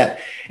mindset.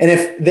 And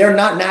if they're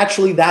not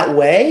naturally that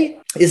way,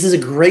 this is a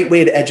great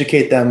way to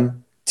educate them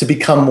to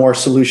become more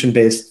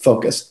solution-based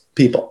focused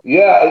people.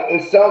 Yeah,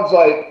 it sounds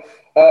like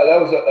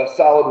that was a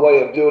solid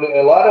way of doing it. And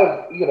a lot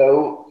of,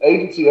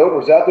 agency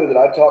owners out there that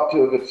I talk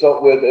to and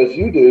consult with, as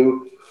you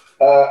do,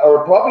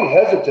 are probably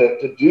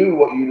hesitant to do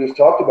what you just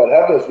talked about,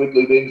 having those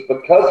weekly meetings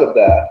because of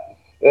that.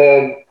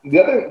 And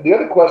the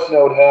other question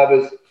I would have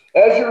is,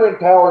 as you're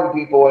empowering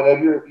people and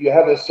as you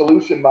have this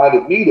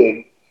solution-minded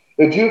meeting,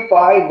 did you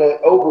find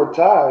that over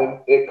time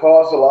it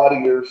caused a lot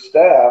of your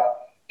staff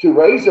to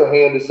raise their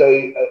hand to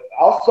say,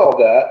 I'll solve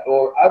that,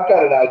 or I've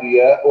got an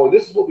idea, or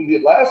this is what we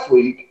did last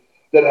week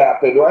that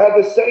happened, or I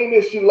had the same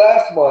issue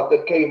last month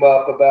that came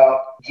up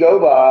about Joe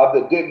Bob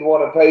that didn't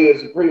want to pay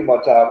his premium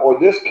on time, or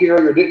this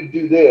carrier didn't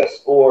do this,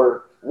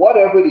 or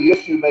whatever the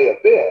issue may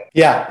have been.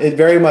 Yeah, it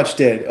very much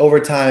did. Over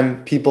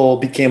time, people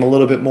became a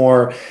little bit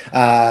more,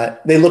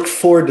 they looked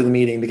forward to the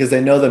meeting because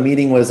they know the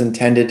meeting was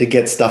intended to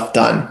get stuff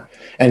done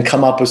and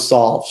come up with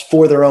solves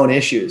for their own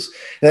issues.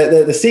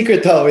 The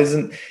secret, though,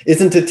 isn't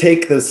to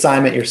take the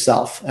assignment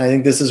yourself. I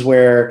think this is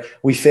where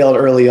we failed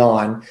early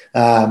on.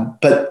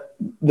 But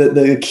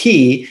the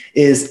key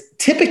is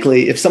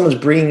typically if someone's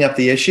bringing up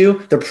the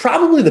issue, they're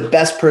probably the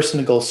best person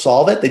to go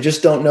solve it. They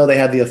just don't know they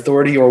have the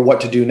authority or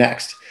what to do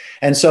next.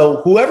 And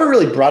so whoever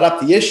really brought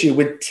up the issue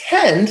would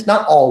tend,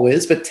 not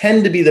always, but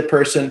tend to be the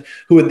person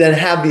who would then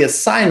have the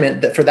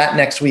assignment for that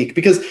next week.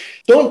 Because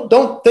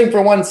don't think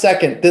for 1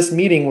 second this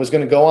meeting was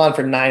going to go on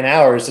for 9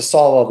 hours to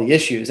solve all the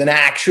issues and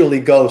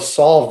actually go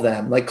solve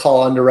them, like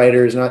call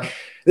underwriters.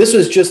 This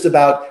was just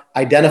about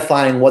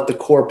identifying what the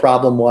core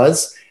problem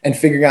was and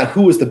figuring out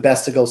who was the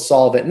best to go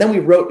solve it. And then we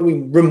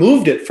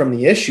removed it from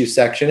the issue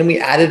section and we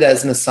added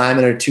as an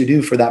assignment or to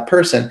do for that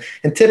person.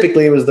 And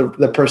typically it was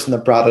the person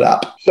that brought it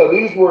up. So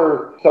these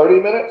were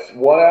 30 minutes,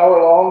 1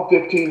 hour long,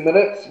 15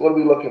 minutes. What are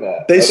we looking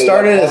at? They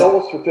started as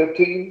for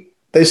 15.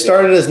 They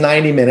started as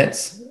 90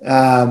 minutes,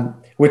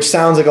 which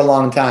sounds like a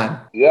long time.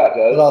 Yeah, it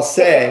does.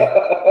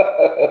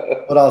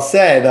 What I'll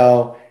say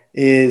though,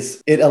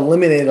 is it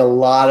eliminated a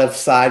lot of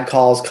side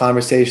calls,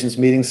 conversations,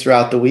 meetings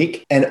throughout the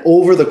week. And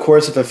over the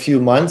course of a few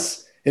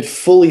months, it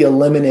fully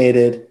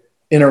eliminated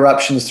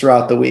interruptions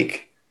throughout the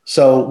week.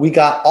 So we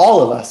got,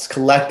 all of us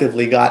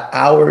collectively got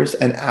hours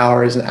and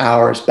hours and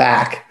hours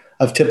back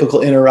of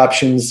typical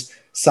interruptions,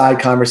 side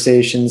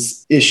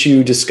conversations,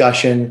 issue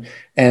discussion,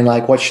 and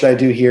like, what should I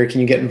do here?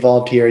 Can you get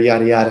involved here?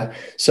 Yada, yada.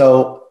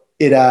 So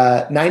it,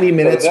 90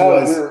 minutes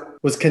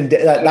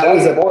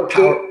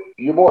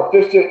You're more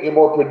efficient, you're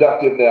more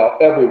productive now.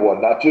 Everyone,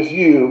 not just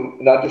you,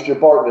 not just your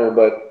partner,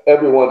 but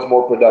everyone's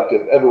more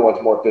productive.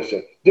 Everyone's more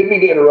efficient. Didn't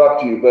mean to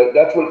interrupt you, but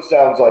that's what it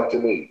sounds like to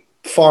me.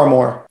 Far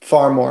more.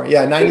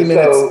 Yeah, 90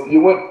 minutes. So you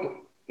went,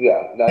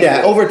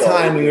 over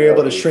time, we were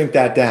able to shrink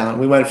that down.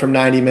 We went from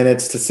 90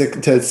 minutes to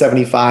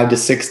 75 to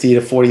 60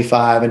 to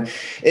 45. And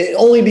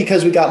only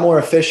because we got more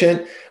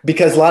efficient,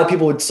 because a lot of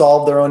people would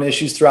solve their own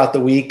issues throughout the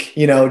week,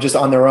 just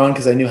on their own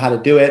because they knew how to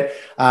do it.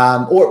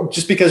 Or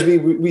just because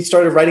we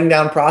started writing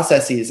down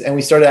processes and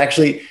we started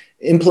actually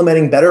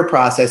implementing better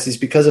processes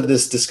because of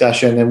this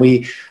discussion. And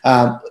we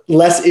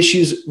less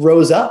issues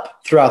rose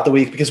up throughout the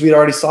week because we'd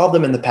already solved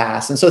them in the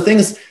past. And so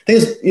things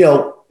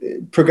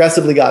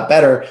progressively got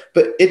better,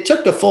 but it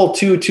took the full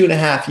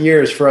 2.5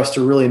 years for us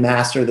to really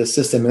master the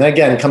system. And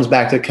again, it comes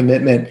back to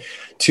commitment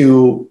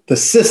to the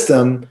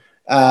system,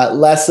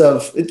 less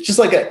of, it's just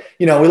like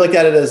we look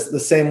at it as the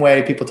same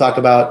way people talk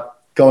about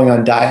going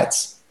on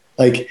diets.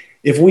 Like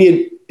if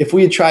we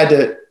had tried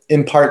to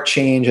impart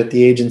change at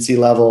the agency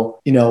level,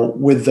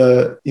 with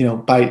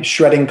by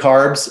shredding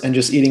carbs and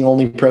just eating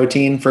only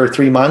protein for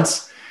 3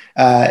 months,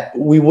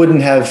 we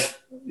wouldn't have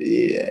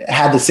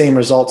had the same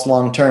results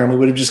long term. We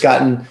would have just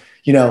gotten,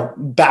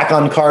 back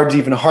on carbs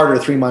even harder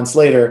 3 months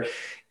later.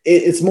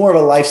 It's more of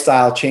a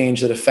lifestyle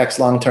change that affects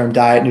long-term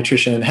diet,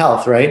 nutrition, and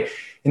health, right?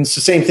 And it's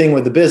the same thing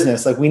with the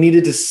business. Like we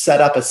needed to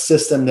set up a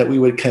system that we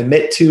would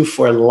commit to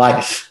for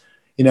life,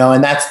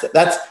 and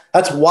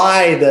that's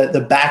why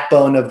the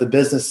backbone of the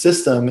business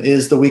system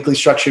is the weekly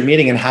structured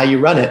meeting and how you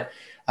run it.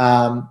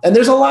 And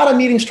there's a lot of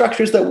meeting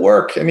structures that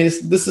work. I mean,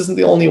 this isn't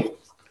the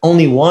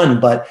only one,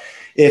 but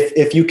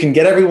if you can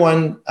get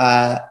everyone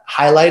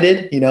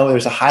highlighted,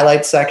 there's a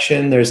highlight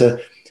section, there's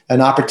an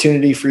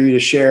opportunity for you to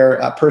share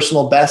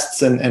personal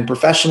bests and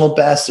professional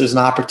bests. There's an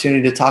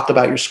opportunity to talk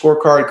about your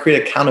scorecard,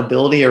 create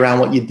accountability around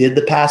what you did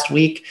the past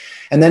week,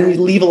 and then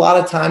you leave a lot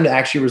of time to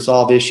actually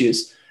resolve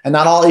issues. And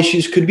not all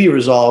issues could be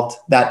resolved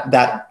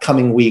that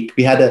coming week.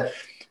 We had to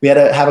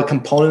have a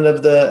component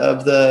of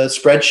the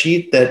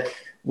spreadsheet that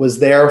was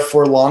there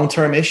for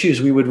long-term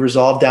issues we would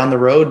resolve down the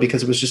road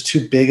because it was just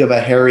too big of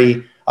a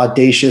hairy,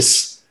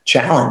 audacious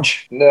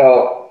challenge.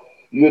 Now,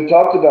 you had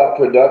talked about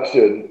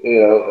production,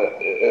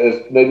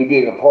 as maybe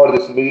being a part of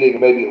this meeting,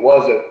 maybe it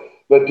wasn't.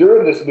 But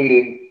during this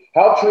meeting,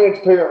 how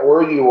transparent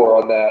were you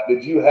on that?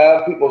 Did you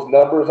have people's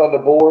numbers on the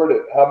board?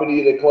 How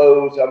many they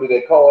closed? How many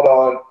they called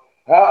on?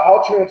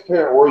 How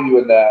transparent were you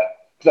in that?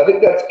 Because I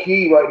think that's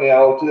key right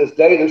now. To this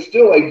day, there's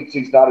still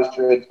agencies not as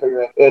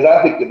transparent as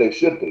I think that they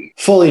should be.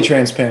 Fully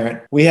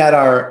transparent. We had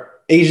our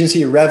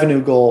agency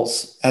revenue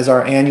goals as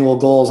our annual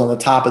goals on the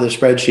top of the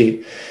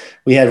spreadsheet.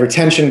 We had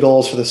retention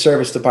goals for the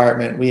service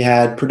department. We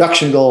had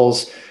production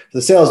goals for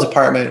the sales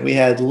department. We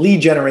had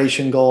lead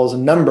generation goals, a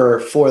number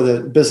for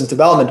the business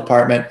development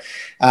department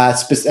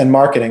and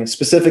marketing.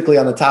 Specifically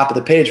on the top of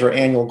the page were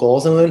annual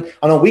goals. And then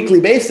on a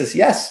weekly basis,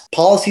 yes,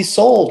 policies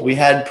sold. We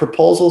had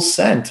proposals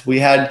sent. We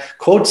had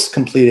quotes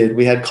completed.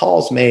 We had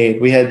calls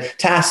made. We had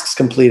tasks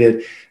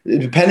completed.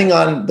 Depending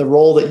on the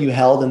role that you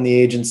held in the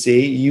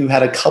agency, you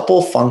had a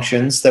couple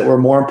functions that were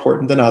more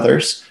important than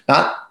others.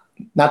 Not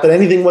that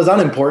anything was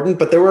unimportant,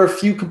 but there were a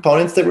few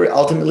components that were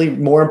ultimately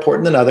more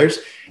important than others.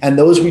 And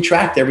those we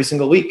tracked every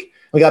single week.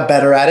 We got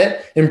better at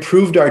it,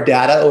 improved our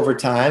data over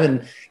time,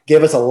 and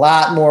gave us a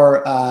lot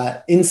more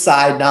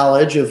inside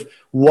knowledge of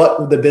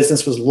what the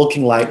business was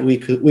looking like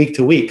week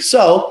to week.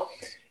 So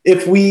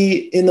if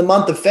we, in the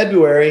month of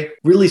February,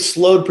 really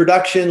slowed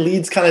production,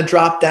 leads kind of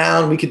dropped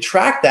down, we could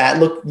track that,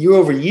 look year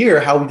over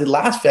year, how we did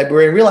last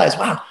February, and realize,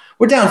 wow,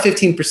 we're down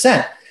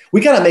 15%.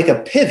 We got to make a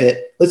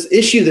pivot. let's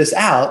issue this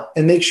out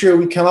and make sure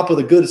we come up with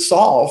a good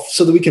solve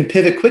so that we can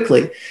pivot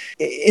quickly.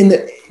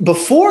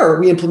 Before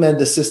we implemented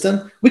the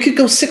system, we could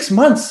go 6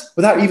 months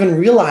without even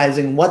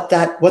realizing what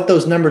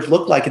those numbers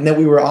looked like, and that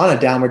we were on a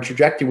downward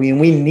trajectory, and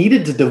we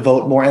needed to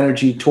devote more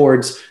energy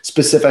towards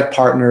specific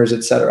partners,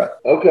 et cetera.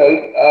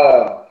 Okay.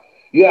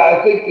 Yeah,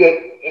 I think that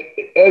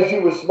as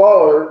you were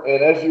smaller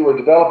and as you were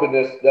developing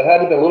this, that had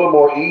to be a little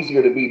more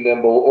easier to be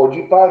nimble. Or did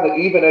you find that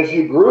even as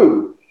you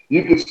grew,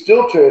 you could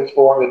still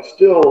transform and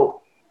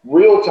still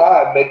real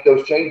time make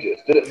those changes?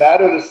 Did it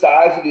matter the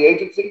size of the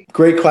agency?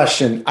 Great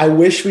question. I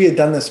wish we had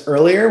done this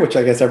earlier, which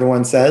I guess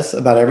everyone says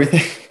about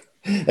everything,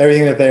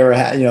 everything that they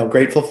were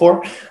grateful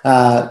for.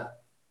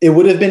 It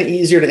would have been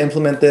easier to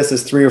implement this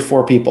as 3 or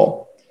 4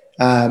 people.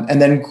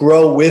 And then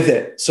grow with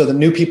it, so the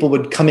new people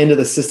would come into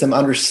the system,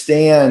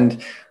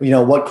 understand,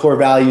 what core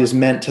values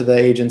meant to the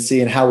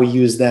agency and how we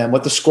use them,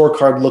 what the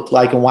scorecard looked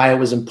like and why it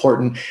was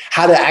important,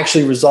 how to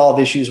actually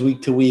resolve issues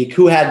week to week,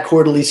 who had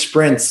quarterly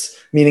sprints,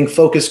 meaning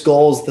focused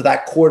goals to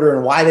that quarter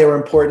and why they were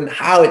important,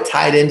 how it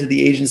tied into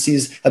the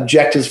agency's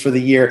objectives for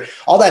the year.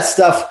 All that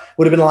stuff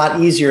would have been a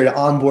lot easier to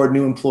onboard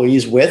new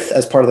employees with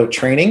as part of their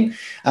training.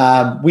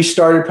 We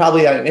started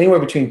probably anywhere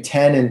between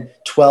 10 and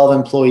 12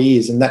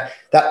 employees. And that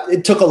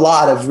it took a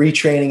lot of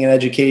retraining and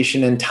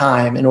education and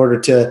time in order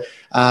to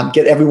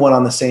get everyone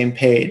on the same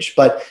page.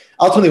 But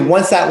ultimately,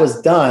 once that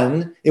was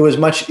done,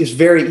 it's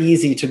very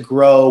easy to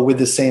grow with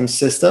the same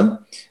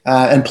system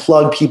and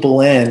plug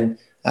people in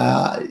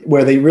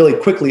where they really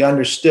quickly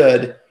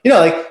understood,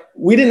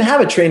 we didn't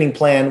have a training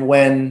plan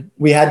when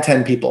we had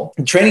 10 people.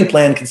 The training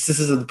plan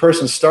consisted of the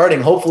person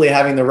starting, hopefully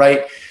having the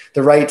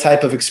right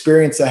type of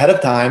experience ahead of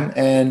time,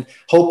 and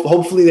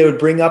hopefully they would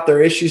bring up their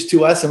issues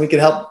to us and we could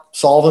help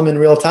solve them in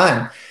real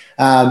time.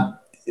 A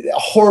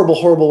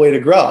horrible way to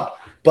grow.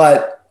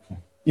 But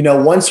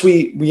once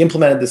we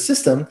implemented the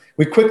system,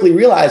 we quickly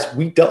realized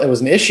it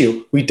was an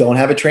issue. We don't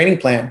have a training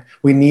plan.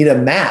 We need a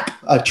map,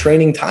 a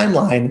training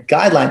timeline,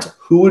 guidelines.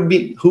 Who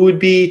would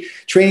be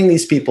training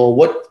these people?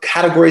 What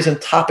categories and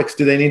topics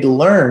do they need to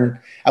learn?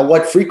 At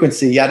what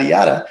frequency? Yada,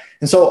 yada.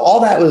 And so all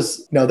that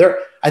was,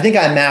 I think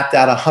I mapped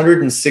out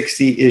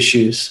 160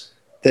 issues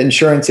that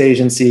insurance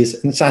agencies,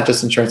 and it's not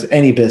just insurance,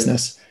 any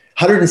business,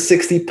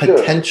 160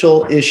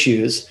 potential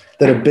issues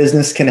that a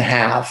business can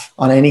have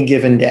on any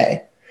given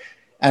day.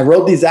 I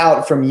wrote these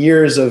out from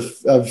years of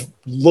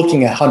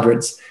looking at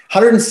hundreds,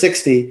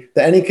 160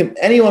 that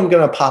anyone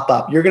going to pop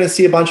up. You're going to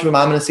see a bunch of them.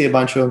 I'm going to see a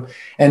bunch of them.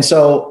 And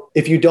so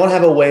if you don't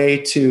have a way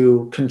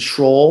to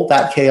control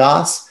that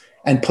chaos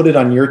and put it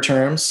on your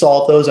terms,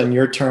 solve those on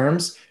your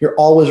terms, you're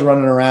always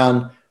running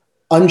around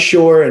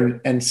unsure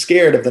and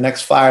scared of the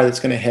next fire that's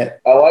going to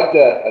hit. I like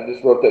that. I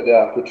just wrote that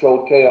down.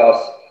 Controlled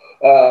chaos,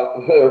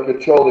 or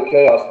control the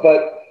chaos.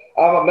 But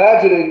I'm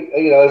imagining,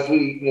 as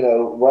we,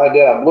 wind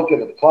down, I'm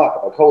looking at the clock.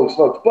 I'm like, holy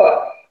smokes.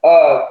 But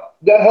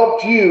that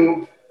helped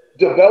you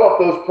develop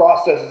those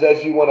processes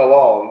as you went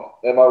along.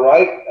 Am I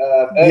right?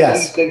 And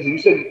yes. These things, you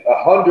said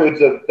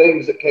hundreds of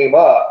things that came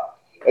up,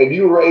 and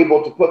you were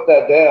able to put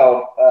that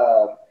down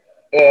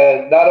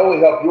and not only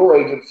help your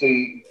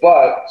agency,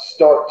 but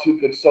start to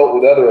consult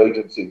with other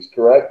agencies,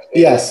 correct?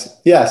 Yes.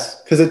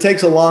 Because it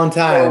takes a long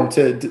time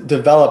to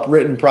develop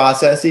written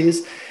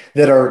processes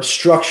that are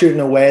structured in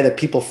a way that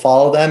people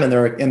follow them and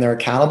they're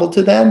accountable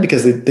to them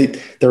because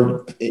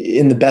they're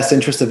in the best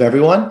interest of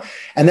everyone.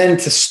 And then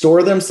to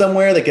store them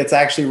somewhere that gets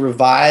actually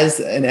revised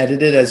and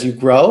edited as you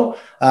grow,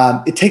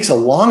 it takes a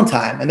long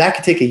time, and that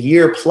could take a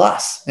year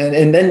plus.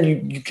 And then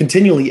you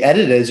continually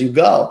edit it as you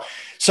go.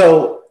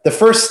 So the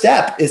first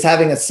step is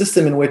having a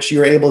system in which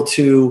you're able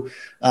to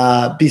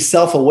be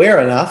self-aware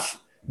enough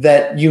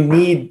that you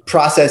need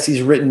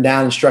processes written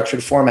down in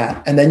structured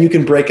format. And then you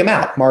can break them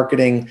out: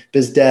 marketing,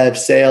 biz dev,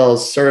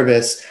 sales,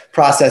 service,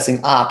 processing,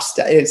 ops,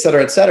 et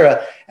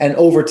cetera, and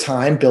over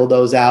time build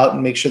those out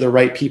and make sure the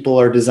right people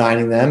are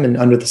designing them and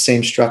under the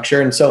same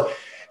structure. And so,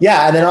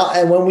 yeah. And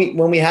then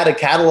when we had a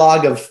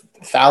catalog of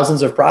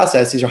thousands of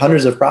processes or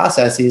hundreds of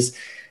processes,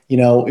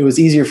 it was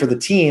easier for the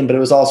team, but it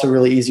was also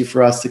really easy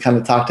for us to kind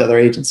of talk to other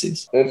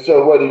agencies. And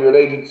so whether you're an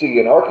agency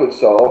in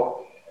Arkansas,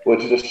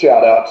 which is a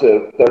shout out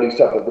to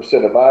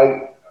 30-something% of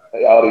my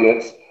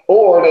audience,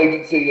 or an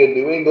agency in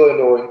New England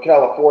or in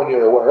California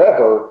or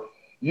wherever,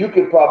 you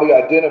could probably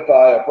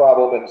identify a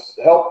problem and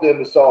help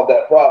them to solve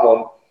that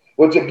problem,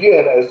 which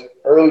again, as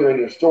earlier in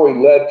your story,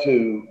 led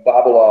to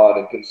Babylon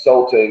and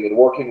consulting and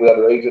working with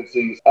other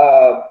agencies.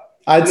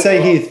 I'd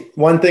say, Heath,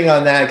 one thing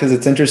on that, because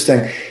it's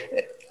interesting.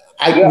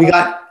 We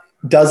got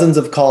dozens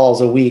of calls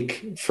a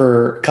week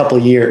for a couple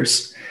of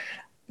years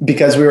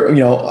because we were,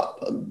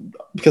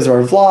 because of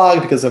our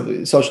vlog, because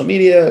of social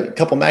media, a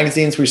couple of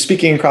magazines, we were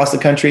speaking across the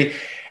country.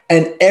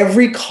 And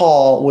every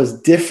call was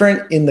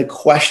different in the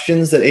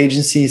questions that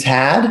agencies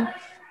had.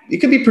 It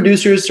could be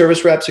producers,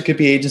 service reps, it could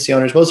be agency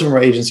owners. Most of them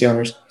are agency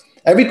owners.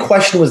 Every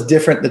question was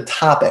different, the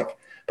topic,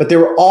 but they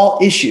were all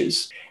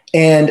issues.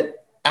 And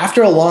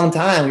after a long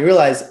time, we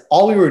realized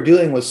all we were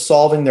doing was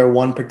solving their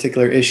one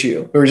particular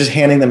issue. We were just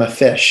handing them a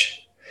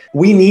fish.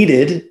 We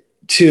needed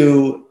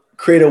to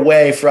create a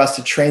way for us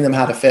to train them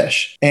how to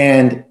fish.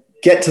 And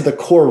get to the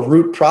core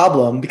root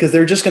problem, because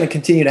they're just going to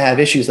continue to have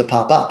issues that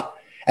pop up.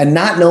 And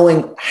not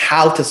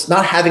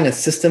having a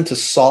system to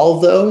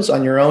solve those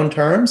on your own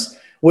terms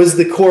was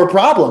the core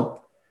problem.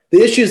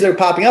 The issues that are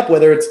popping up,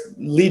 whether it's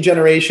lead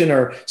generation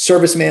or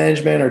service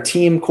management or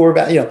team core,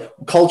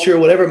 culture,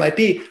 whatever it might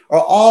be, are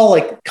all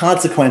like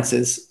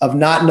consequences of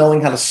not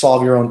knowing how to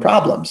solve your own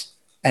problems.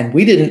 And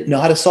we didn't know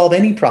how to solve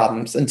any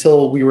problems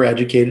until we were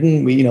educated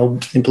and we,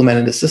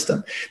 implemented a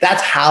system.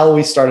 That's how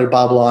we started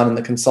Babylon in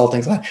the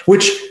consulting side,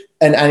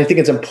 and I think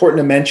it's important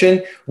to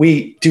mention,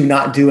 we do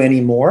not do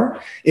anymore.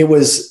 It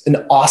was an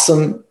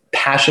awesome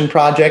passion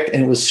project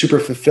and it was super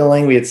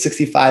fulfilling. We had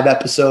 65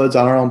 episodes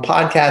on our own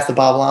podcast, the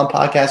Babylon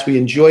podcast. We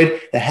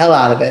enjoyed the hell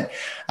out of it.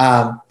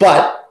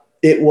 But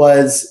it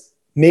was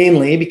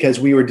mainly because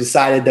we were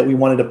decided that we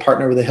wanted to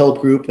partner with the Hill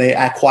Group. They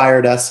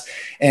acquired us,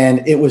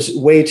 and it was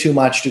way too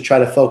much to try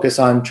to focus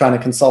on trying to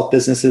consult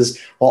businesses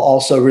while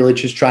also really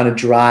just trying to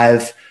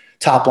drive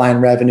top line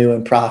revenue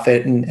and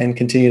profit and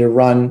continue to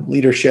run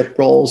leadership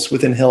roles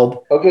within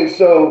Hill. Okay,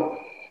 so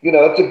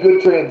it's a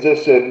good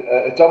transition.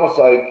 It's almost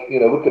like, we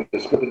could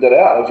have scripted that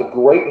out. It was a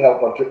great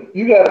help on.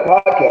 You had a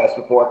podcast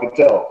before, I could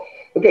tell.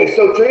 Okay,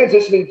 so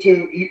transitioning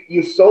to,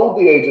 you sold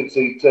the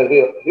agency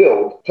to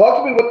Hill.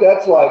 Talk to me what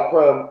that's like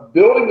from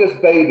building this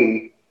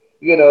baby,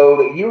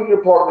 that you and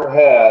your partner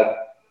had.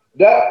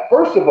 That,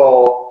 first of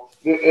all,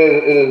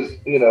 is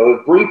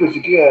as brief as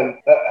you can.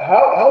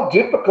 How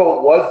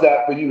difficult was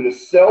that for you to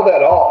sell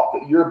that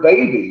off, your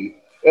baby?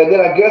 And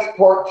then I guess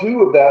part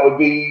two of that would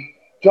be,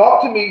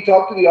 talk to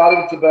the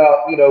audience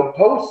about,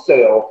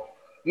 post-sale,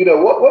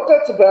 what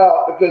that's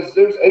about, because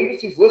there's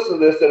agencies listening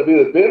to this that have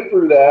either been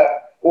through that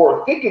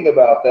or thinking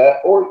about that,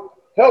 or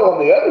hell,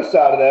 on the other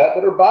side of that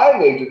are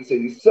buying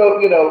agencies. So,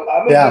 I'm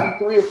going to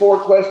give you 3 or 4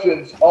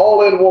 questions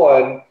all in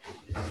one.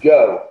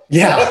 Go.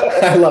 Yeah,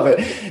 I love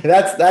it.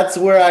 That's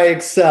where I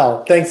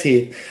excel. Thanks,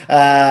 Heath.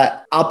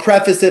 I'll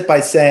preface it by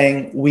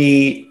saying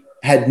we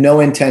had no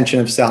intention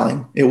of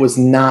selling. It was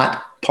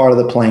not part of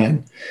the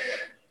plan.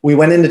 We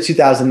went into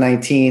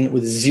 2019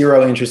 with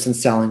zero interest in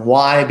selling.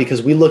 Why?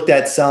 Because we looked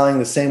at selling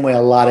the same way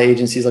a lot of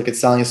agencies look at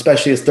selling,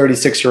 especially as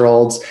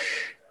 36-year-olds.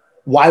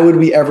 Why would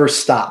we ever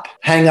stop?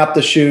 Hang up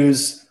the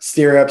shoes,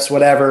 stirrups,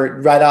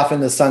 whatever, right off in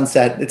the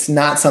sunset. It's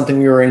not something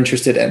we were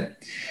interested in.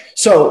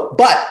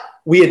 But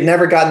we had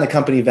never gotten the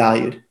company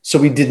valued. So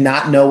we did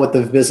not know what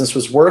the business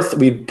was worth.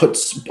 We'd put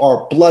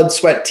our blood,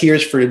 sweat,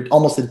 tears for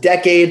almost a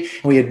decade,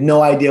 and we had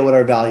no idea what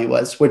our value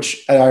was,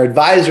 which our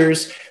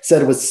advisors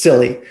said was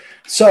silly.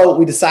 So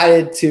we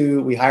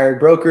we hired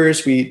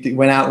brokers. We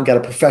went out and got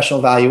a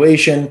professional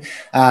valuation.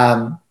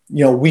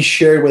 We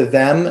shared with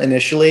them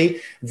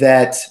initially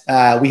that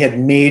we had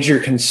major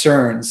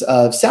concerns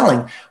of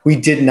selling. We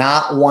did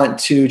not want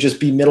to just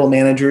be middle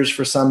managers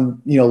for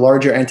some,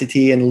 larger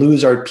entity and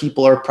lose our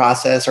people, our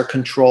process, our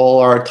control,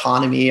 our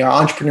autonomy.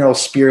 Our entrepreneurial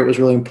spirit was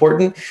really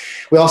important.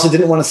 We also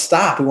didn't want to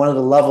stop. We wanted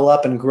to level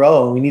up and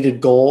grow, and we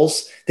needed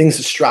goals, things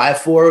to strive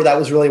for. That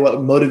was really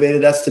what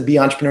motivated us to be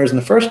entrepreneurs in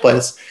the first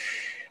place.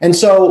 And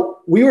so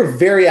we were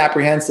very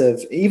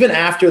apprehensive, even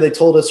after they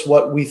told us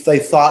what they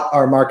thought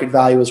our market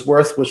value was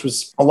worth, which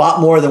was a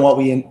lot more than what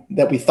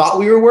we thought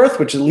we were worth,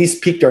 which at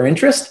least piqued our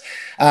interest.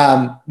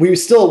 We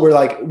still were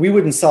like, we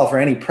wouldn't sell for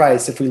any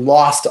price if we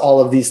lost all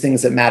of these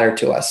things that matter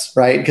to us,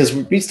 right? Because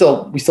we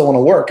still want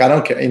to work. I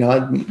don't care.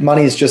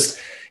 Money is just,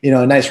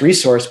 a nice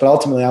resource, but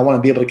ultimately I want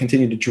to be able to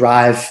continue to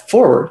drive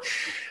forward.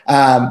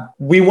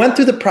 We went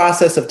through the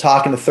process of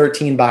talking to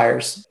 13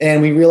 buyers,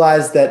 and we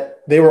realized that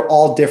they were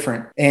all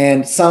different.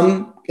 And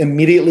some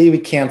immediately we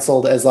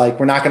canceled as like,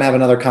 we're not going to have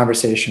another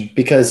conversation,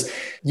 because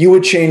you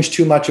would change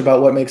too much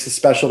about what makes it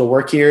special to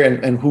work here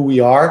and who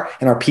we are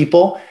and our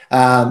people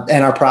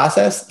and our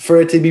process for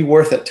it to be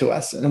worth it to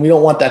us. And we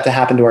don't want that to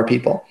happen to our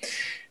people.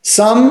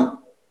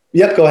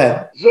 Yep, go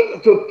ahead.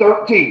 So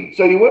 13.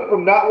 So you went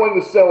from not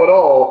wanting to sell at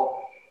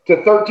all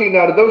to 13.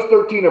 Now, did those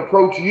 13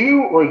 approach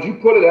you, or did you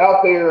put it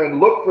out there and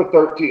look for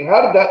 13?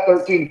 How did that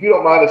 13, if you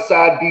don't mind, a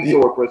side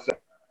detour for a second?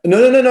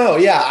 No.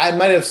 Yeah, I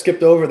might have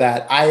skipped over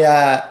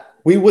that.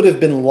 We would have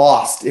been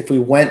lost if we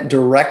went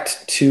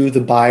direct to the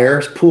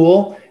buyer's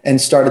pool and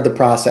started the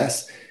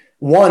process.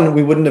 1,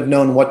 we wouldn't have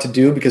known what to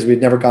do because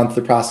we'd never gone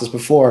through the process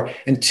before.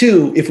 And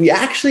 2, if we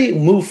actually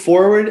moved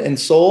forward and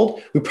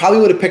sold, we probably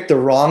would have picked the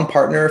wrong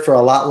partner for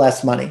a lot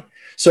less money.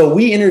 So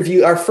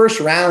our first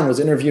round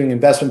was interviewing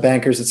investment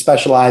bankers that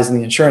specialize in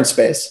the insurance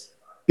space,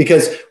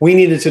 because we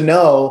needed to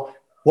know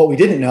what we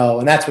didn't know,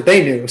 and that's what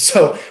they knew.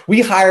 So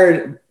we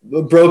hired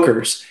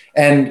brokers,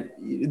 and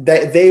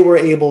they were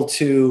able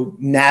to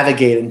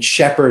navigate and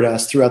shepherd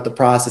us throughout the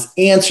process,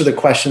 answer the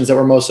questions that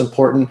were most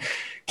important,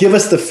 give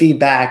us the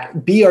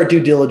feedback, be our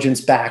due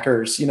diligence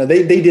backers.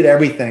 They did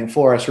everything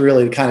for us,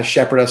 really, to kind of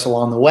shepherd us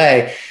along the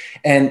way.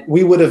 And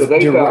we would have. So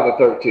they found the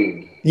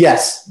 13.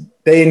 Yes,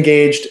 they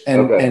engaged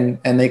and Okay.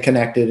 and they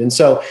connected. And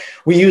so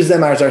we used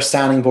them as our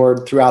sounding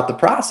board throughout the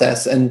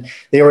process, and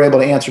they were able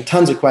to answer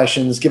tons of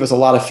questions, give us a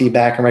lot of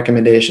feedback and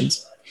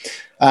recommendations.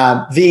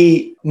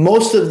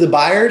 Most of the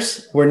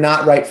buyers were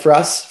not right for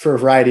us for a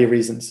variety of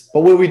reasons.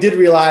 But what we did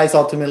realize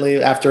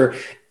ultimately after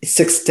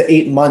 6 to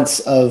 8 months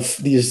of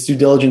these due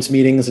diligence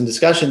meetings and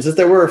discussions is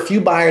there were a few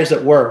buyers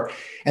that were,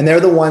 and they're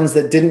the ones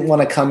that didn't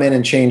want to come in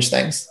and change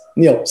things,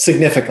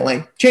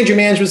 significantly. Change your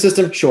management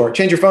system, sure.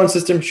 Change your phone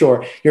system,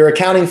 sure. Your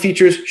accounting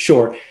features,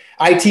 sure.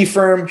 IT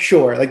firm,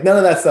 sure. Like none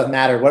of that stuff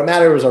mattered. What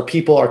mattered was our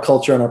people, our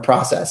culture, and our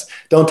process.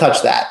 Don't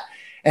touch that.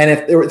 And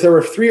if there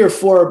were 3 or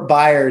 4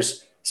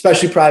 buyers,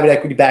 especially private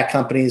equity-backed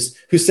companies,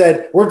 who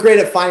said, we're great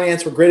at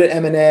finance, we're great at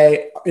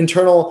M&A,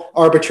 internal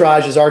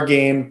arbitrage is our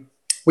game.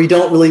 We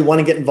don't really want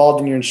to get involved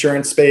in your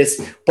insurance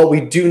space, but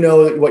we do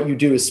know that what you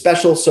do is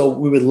special, so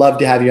we would love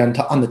to have you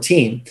on the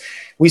team.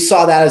 We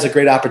saw that as a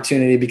great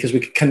opportunity because we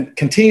could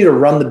continue to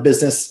run the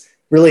business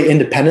really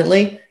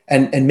independently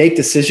and make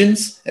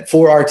decisions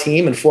for our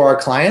team and for our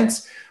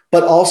clients,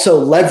 but also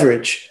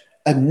leverage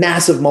a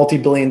massive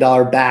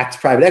multi-billion-dollar backed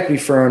private equity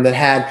firm that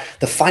had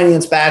the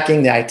finance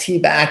backing, the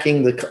IT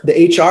backing,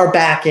 the HR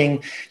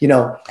backing,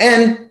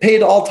 and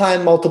paid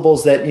all-time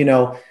multiples that,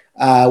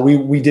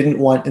 we didn't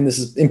want, and this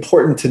is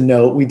important to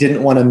note, we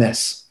didn't want to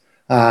miss.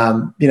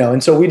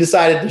 And so we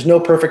decided there's no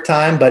perfect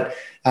time, but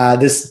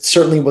this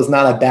certainly was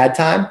not a bad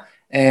time,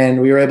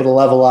 and we were able to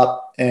level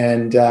up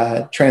and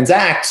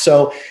transact.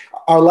 So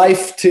our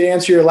life, to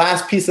answer your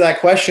last piece of that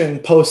question,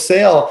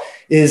 post-sale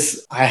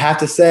is, I have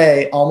to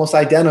say, almost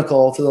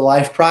identical to the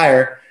life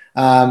prior.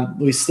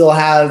 We still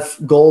have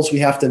goals we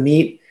have to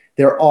meet.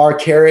 There are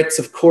carrots,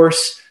 of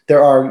course.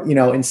 There are,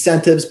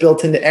 incentives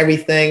built into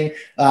everything,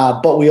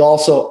 but we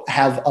also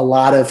have a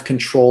lot of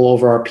control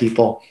over our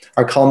people,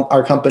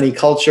 our company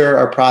culture,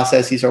 our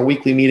processes, our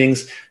weekly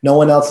meetings. No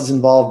one else is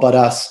involved but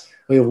us.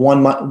 We have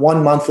one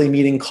monthly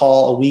meeting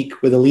call a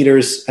week with the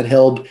leaders at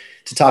Hilb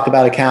to talk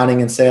about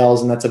accounting and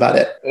sales, and that's about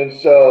it. And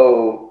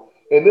so,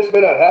 and this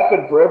may not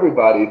happen for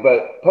everybody,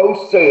 but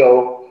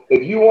post-sale,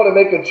 if you want to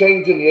make a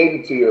change in the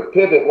agency or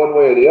pivot one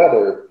way or the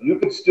other, you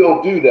can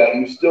still do that.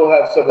 You still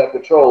have some of that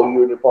control,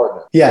 you and your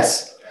partner.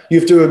 Yes. You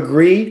have to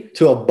agree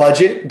to a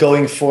budget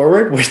going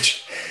forward,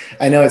 which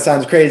I know it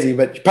sounds crazy,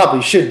 but you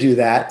probably should do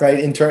that, right?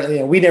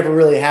 Internally, we never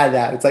really had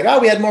that. It's like,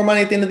 we had more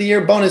money at the end of the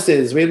year,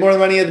 bonuses. We had more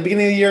money at the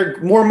beginning of the year,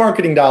 more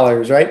marketing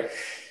dollars, right?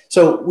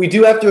 So we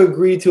do have to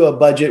agree to a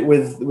budget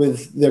with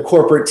the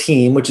corporate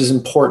team, which is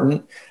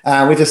important. We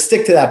have to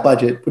stick to that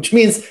budget, which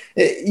means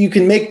you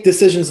can make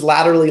decisions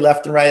laterally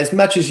left and right as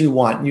much as you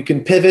want. You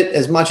can pivot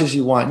as much as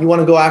you want. You want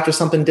to go after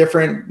something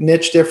different,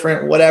 niche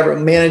different, whatever,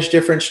 manage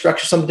different,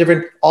 structure something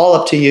different, all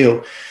up to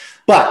you.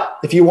 But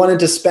if you wanted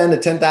to spend a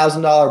 $10,000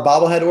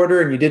 bobblehead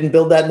order and you didn't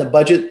build that in the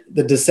budget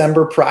the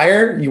December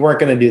prior, you weren't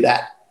going to do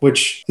that,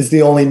 which is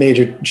the only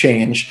major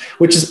change,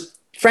 which is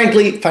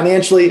frankly,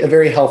 financially, a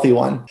very healthy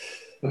one.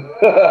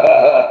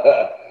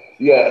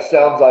 Yeah, it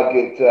sounds like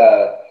it.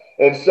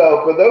 And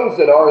so for those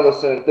that are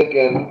listening,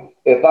 thinking,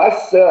 if I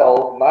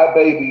sell my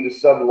baby to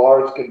some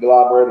large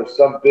conglomerate or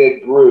some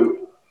big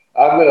group,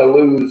 I'm going to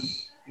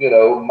lose,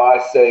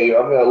 my say,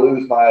 or I'm going to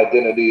lose my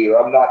identity, or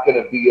I'm not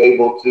going to be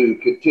able to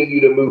continue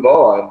to move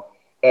on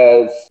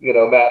as,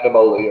 Matt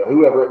Namoli or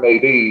whoever it may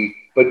be.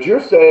 But you're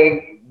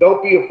saying,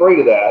 don't be afraid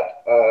of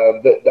that.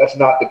 That's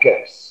not the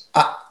case.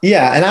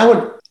 Yeah. And I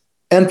would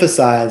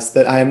emphasize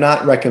that I am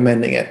not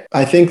recommending it.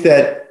 I think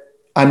that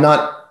I'm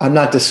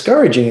not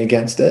discouraging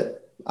against it.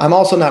 I'm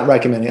also not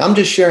recommending. I'm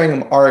just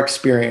sharing our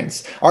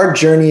experience. Our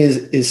journey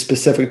is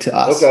specific to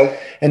us. Okay.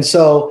 And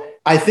so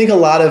I think a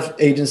lot of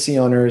agency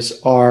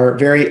owners are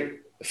very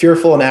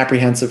fearful and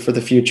apprehensive for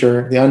the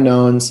future, the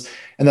unknowns,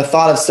 and the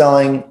thought of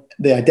selling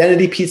the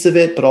identity piece of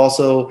it, but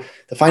also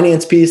the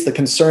finance piece, the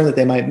concern that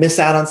they might miss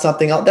out on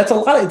something else.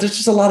 There's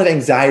just a lot of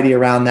anxiety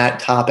around that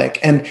topic.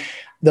 And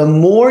the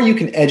more you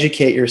can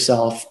educate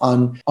yourself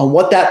on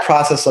what that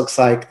process looks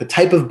like, the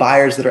type of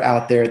buyers that are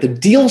out there, the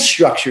deal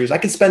structures. I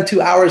could spend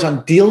 2 hours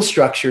on deal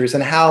structures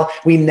and how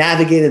we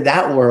navigated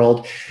that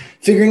world,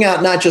 figuring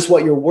out not just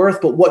what you're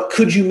worth, but what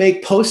could you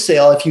make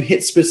post-sale if you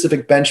hit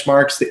specific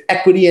benchmarks, the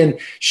equity and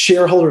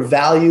shareholder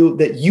value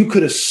that you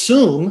could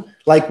assume,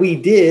 like we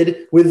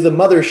did with the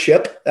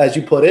mothership, as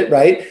you put it,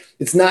 right?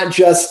 It's not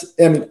just,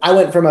 I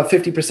went from a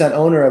 50%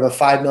 owner of a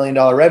 $5 million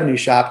revenue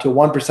shop to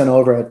 1%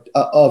 over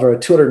a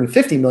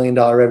 $250 million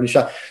revenue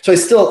shop. So I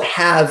still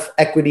have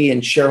equity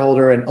and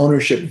shareholder and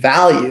ownership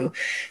value.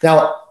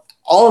 Now,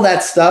 all of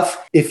that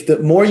stuff, if the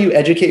more you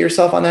educate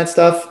yourself on that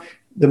stuff,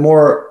 the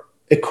more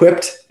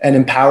equipped and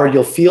empowered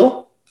you'll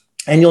feel,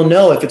 and you'll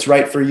know if it's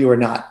right for you or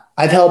not.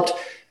 I've helped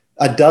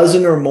a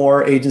dozen or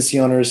more agency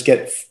owners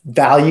get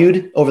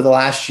valued over the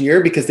last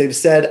year because they've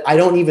said, I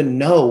don't even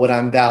know what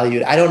I'm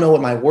valued. I don't know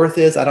what my worth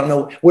is. I don't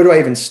know, where do I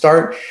even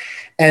start?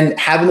 And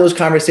having those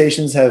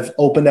conversations have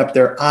opened up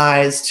their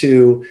eyes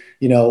to,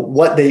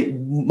 what they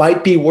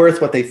might be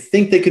worth, what they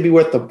think they could be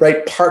worth, the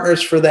right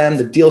partners for them,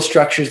 the deal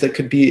structures that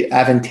could be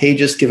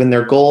advantageous given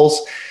their goals.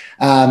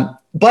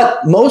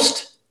 But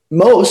most,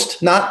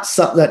 not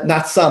some,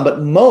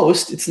 but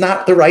most, it's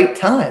not the right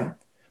time.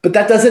 But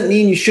that doesn't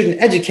mean you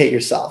shouldn't educate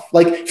yourself.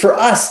 Like for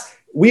us,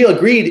 we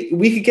agreed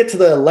we could get to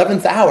the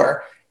 11th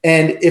hour.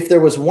 And if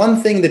there was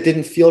one thing that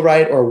didn't feel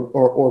right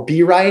or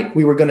be right,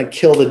 we were going to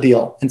kill the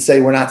deal and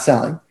say, we're not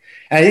selling.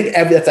 And I think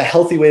that's a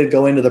healthy way to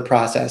go into the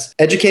process.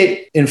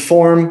 Educate,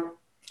 inform,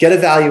 get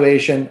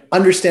evaluation,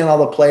 understand all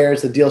the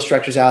players, the deal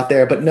structures out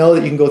there, but know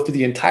that you can go through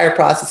the entire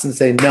process and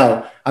say,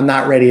 no, I'm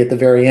not ready at the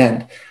very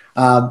end.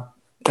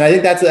 And I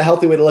think that's a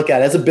healthy way to look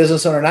at it. As a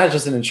business owner, not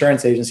just an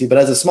insurance agency, but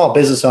as a small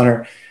business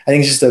owner, I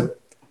think it's just a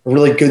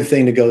really good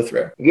thing to go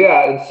through.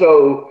 Yeah. And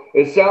so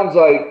it sounds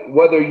like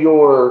whether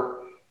you're,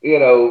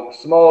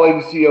 small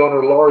agency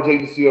owner, large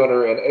agency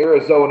owner in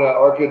Arizona,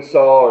 Arkansas,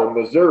 or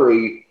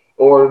Missouri,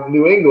 or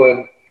New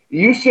England,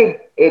 you should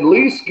at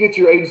least get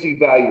your agency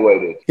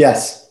evaluated.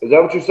 Yes. Is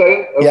that what you're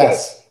saying? Okay.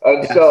 Yes.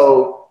 And yes.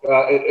 so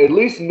at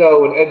least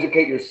know and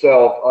educate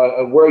yourself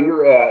on where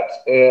you're at.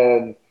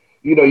 And,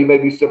 you may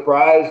be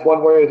surprised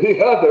one way or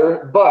the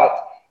other, but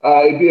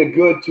it'd be a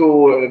good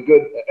tool and a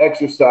good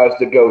exercise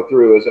to go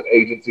through as an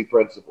agency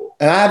principal.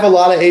 And I have a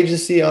lot of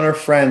agency owner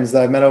friends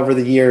that I've met over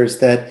the years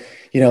that,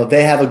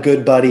 they have a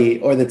good buddy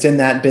or that's in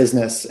that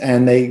business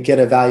and they get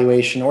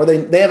evaluation, or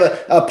they have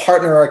a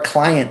partner or a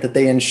client that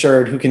they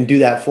insured who can do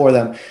that for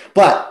them.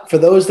 But for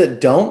those that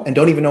don't and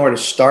don't even know where to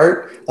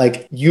start,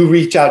 like, you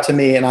reach out to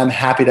me and I'm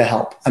happy to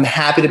help. I'm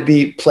happy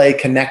to play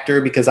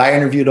connector because I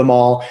interviewed them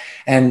all,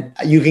 and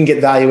you can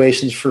get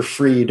valuations for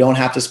free. You don't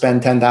have to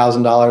spend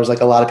 $10,000 like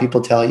a lot of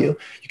people tell you.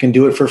 You can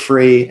do it for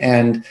free,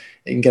 and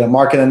you can get a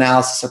market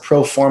analysis, a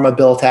pro forma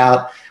built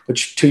out,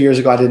 which 2 years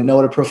ago, I didn't know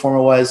what a pro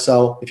forma was.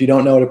 So if you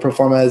don't know what a pro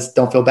forma is,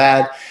 don't feel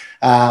bad.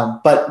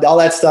 But all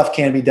that stuff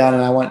can be done.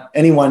 And I want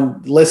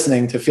anyone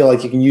listening to feel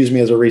like you can use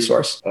me as a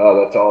resource.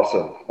 Oh, that's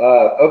awesome.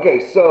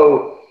 Okay.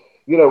 So,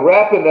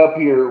 wrapping up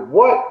here,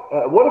 what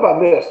have I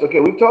missed? Okay.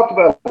 We've talked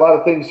about a lot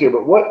of things here,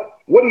 but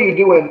what are you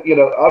doing?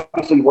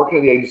 Obviously working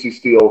in the agency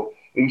still,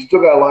 you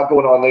still got a lot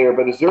going on there,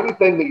 but is there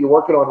anything that you're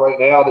working on right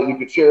now that you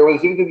could share with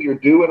us? Anything that you're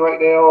doing right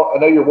now? I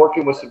know you're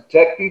working with some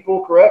tech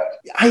people,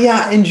 correct?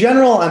 Yeah. In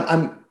general,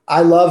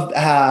 I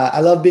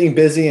love being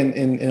busy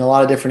in a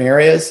lot of different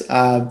areas.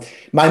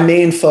 My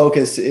main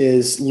focus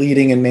is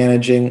leading and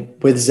managing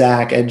with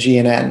Zach at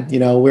GNN.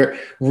 We're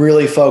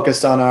really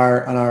focused on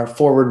our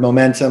forward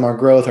momentum, our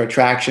growth, our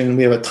traction.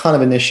 We have a ton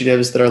of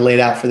initiatives that are laid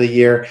out for the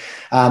year.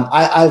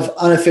 I've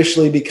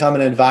unofficially become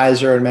an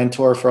advisor and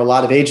mentor for a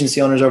lot of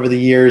agency owners over the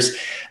years.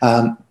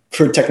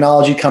 For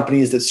technology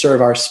companies that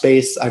serve our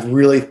space, I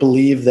really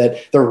believe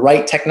that the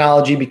right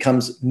technology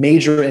becomes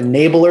major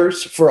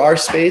enablers for our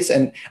space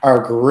and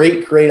are a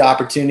great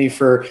opportunity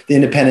for the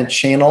independent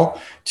channel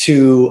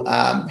to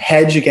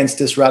hedge against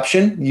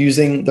disruption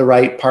using the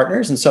right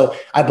partners. And so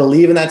I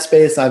believe in that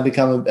space. I've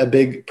become a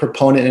big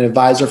proponent and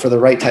advisor for the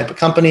right type of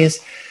companies.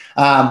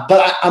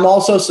 But I'm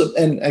also,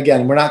 and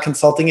again, we're not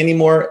consulting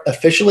anymore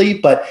officially,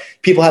 but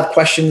people have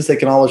questions, they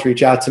can always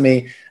reach out to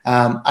me.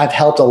 I've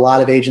helped a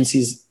lot of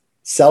agencies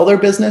sell their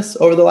business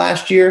over the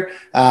last year.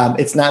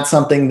 It's not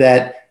something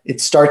that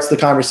it starts the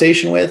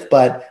conversation with,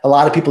 but a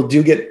lot of people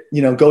do get,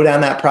 go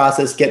down that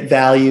process, get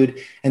valued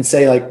and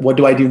say like, what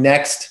do I do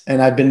next?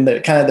 And I've been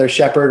kind of their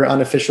shepherd or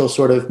unofficial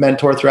sort of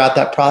mentor throughout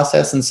that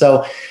process. And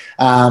so,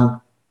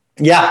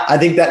 I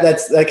think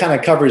that kind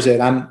of covers it.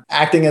 I'm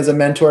acting as a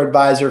mentor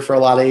advisor for a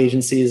lot of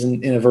agencies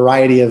in a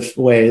variety of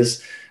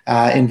ways.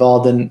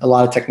 Involved in a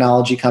lot of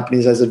technology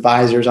companies as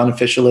advisors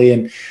unofficially,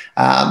 and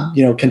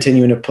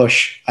continuing to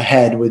push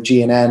ahead with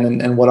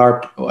GNN and what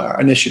our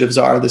initiatives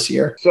are this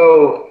year.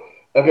 So,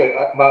 okay,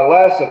 my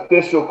last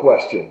official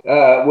question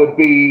would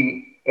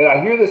be, and I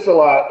hear this a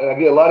lot, and I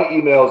get a lot of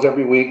emails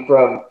every week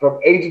from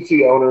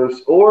agency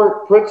owners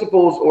or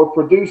principals or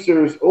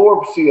producers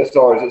or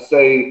CSRs that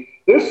say,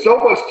 there's so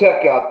much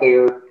tech out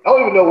there, I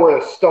don't even know where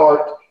to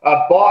start.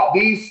 I bought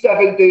these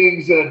 7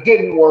 things and it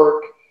didn't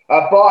work.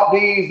 I bought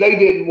these, they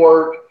didn't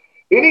work.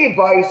 Any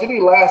advice,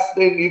 any last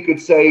thing you could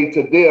say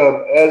to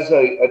them as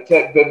a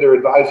tech vendor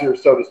advisor,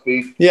 so to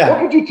speak? Yeah. What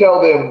could you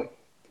tell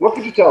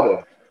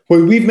them?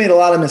 Well, we've made a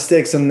lot of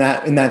mistakes in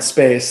that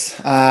space.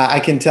 I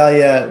can tell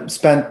you,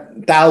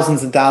 spent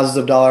thousands and thousands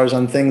of dollars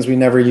on things we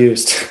never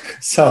used.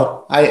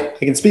 So I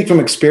can speak from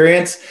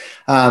experience.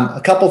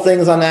 A couple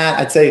things on that.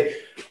 I'd say,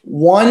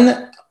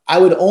 one, I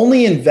would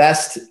only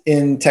invest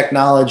in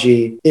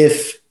technology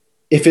if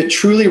it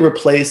truly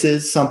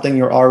replaces something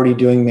you're already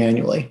doing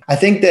manually. I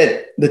think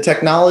that the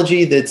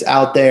technology that's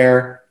out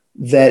there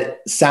that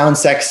sounds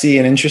sexy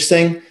and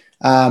interesting,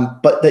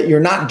 but that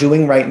you're not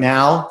doing right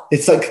now,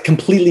 it's like a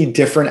completely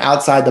different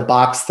outside the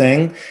box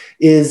thing,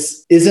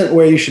 isn't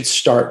where you should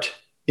start.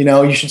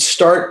 You should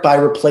start by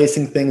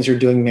replacing things you're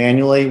doing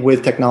manually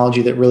with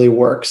technology that really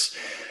works.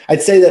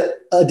 I'd say that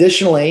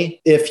additionally,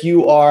 if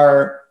you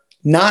are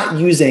not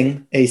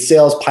using a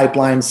sales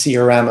pipeline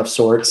CRM of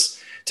sorts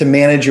to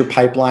manage your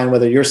pipeline,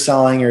 whether you're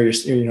selling or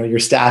your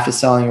staff is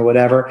selling or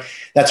whatever,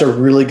 that's a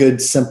really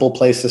good, simple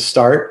place to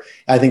start.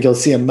 I think you'll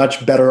see a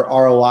much better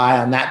ROI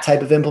on that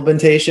type of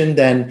implementation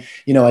than,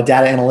 a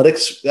data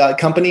analytics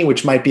company,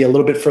 which might be a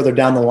little bit further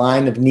down the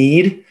line of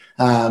need,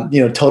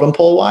 totem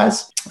pole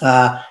wise.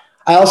 I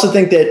also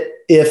think that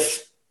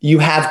if you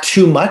have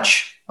too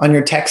much on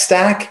your tech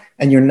stack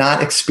and you're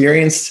not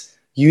experienced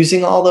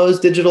using all those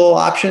digital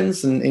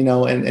options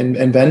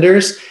and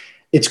vendors,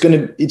 it's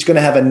going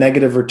to have a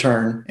negative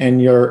return,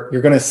 and you're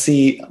going to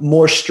see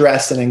more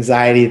stress and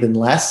anxiety than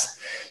less.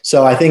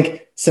 So I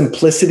think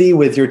simplicity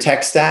with your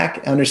tech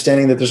stack,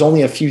 understanding that there's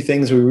only a few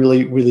things we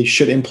really, really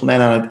should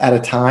implement at a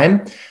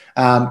time.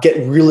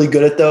 Get really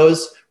good at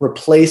those,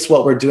 replace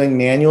what we're doing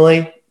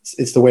manually.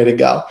 It's the way to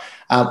go.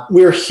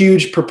 We're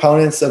huge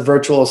proponents of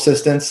virtual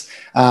assistants.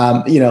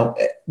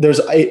 There's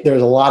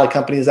a lot of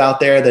companies out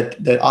there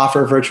that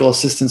offer virtual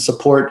assistant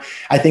support.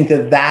 I think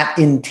that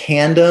in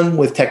tandem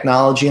with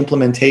technology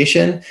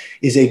implementation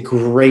is a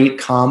great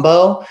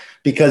combo,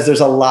 because there's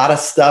a lot of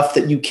stuff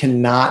that you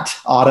cannot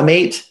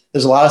automate.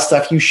 There's a lot of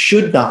stuff you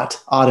should not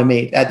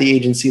automate at the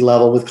agency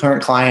level with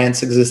current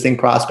clients, existing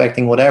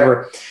prospecting,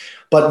 whatever.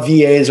 But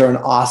VAs are an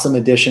awesome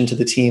addition to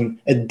the team.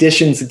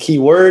 Addition's the key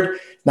word,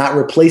 not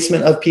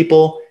replacement of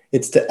people.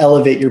 It's to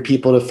elevate your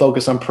people to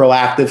focus on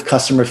proactive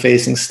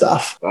customer-facing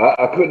stuff.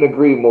 I couldn't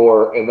agree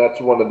more. And that's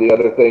one of the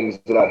other things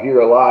that I hear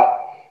a lot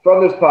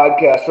from this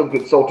podcast, from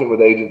consulting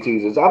with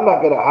agencies, is I'm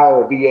not going to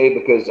hire a VA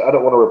because I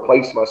don't want to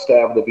replace my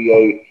staff with a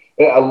VA.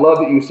 I love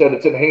that you said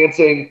it's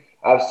enhancing.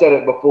 I've said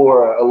it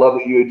before. I love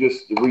that you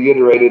just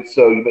reiterated,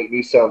 so you make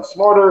me sound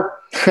smarter.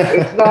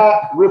 It's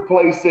not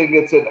replacing,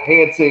 it's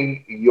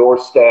enhancing your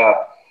staff.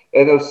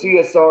 And those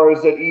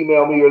CSRs that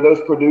email me, or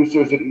those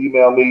producers that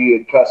email me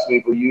and cuss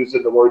me for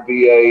using the word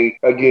VA,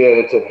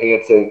 again, it's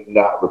enhancing,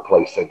 not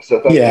replacing. So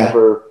thank you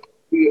for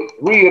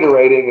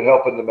reiterating and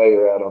helping the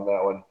mayor out on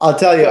that one. I'll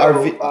tell you,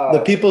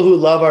 the people who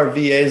love our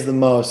VAs the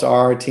most are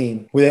our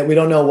team. We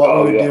don't know what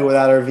we would do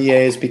without our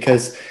VAs,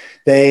 because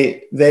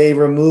they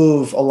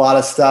remove a lot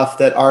of stuff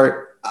that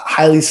our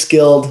highly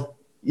skilled,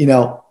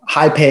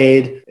 high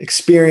paid,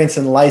 experienced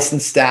and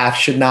licensed staff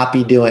should not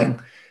be doing.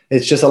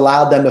 It's just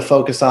allowed them to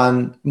focus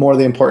on more of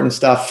the important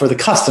stuff for the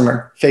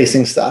customer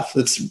facing stuff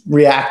that's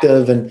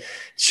reactive and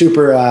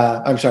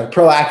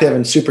proactive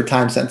and super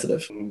time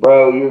sensitive.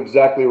 Bro, you're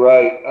exactly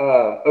right.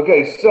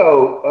 Okay,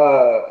 so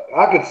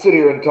I could sit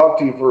here and talk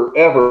to you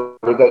forever.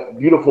 That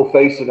beautiful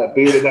face and that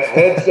beard and that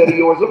headset of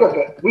yours.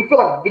 We feel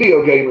like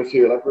video gamers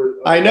here.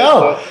 I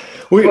know.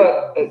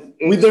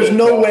 There's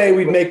no way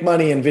we'd make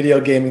money in video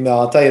gaming, though.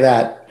 I'll tell you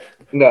that.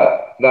 No,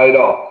 not at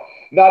all.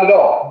 Not at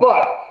all.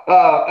 But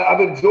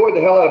I've enjoyed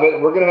the hell out of it,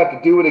 and we're going to have to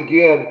do it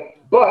again.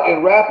 But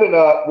in wrapping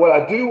up, what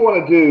I do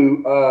want to do,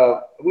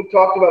 we've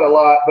talked about a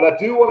lot, but I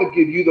do want to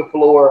give you the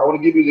floor. I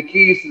want to give you the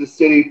keys to the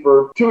city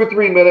for 2 or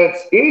 3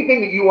 minutes. Anything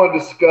that you want to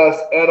discuss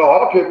at all. I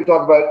don't care if you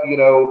talk about,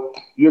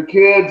 your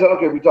kids. I don't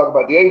care if you talk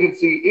about the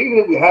agency. Even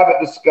if we haven't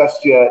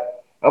discussed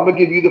yet, I'm going to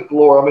give you the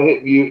floor. I'm going to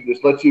hit mute and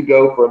just let you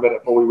go for a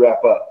minute before we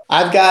wrap up.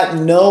 I've got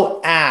no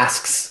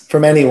asks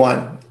from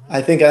anyone.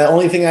 I think the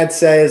only thing I'd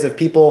say is if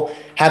people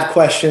have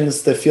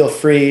questions, to feel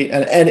free,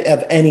 and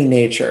of any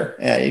nature.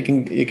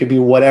 It could be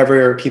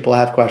whatever people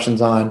have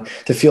questions on,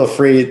 to feel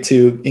free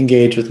to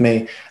engage with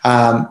me.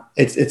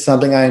 It's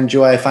something I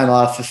enjoy. I find a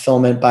lot of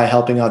fulfillment by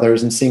helping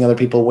others and seeing other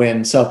people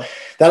win. So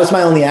that was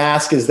my only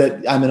ask, is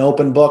that I'm an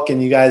open book,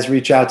 and you guys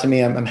reach out to me.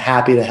 I'm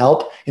happy to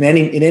help in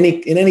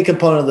any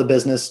component of the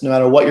business, no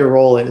matter what your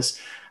role is.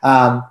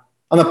 On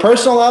a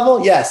personal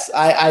level, yes,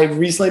 I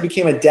recently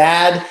became a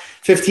dad.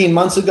 15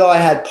 months ago, I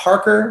had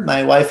Parker.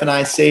 My wife and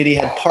I, Sadie,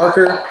 had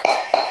Parker.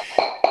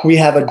 We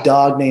have a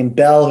dog named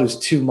Belle who's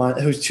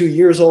 2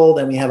 years old,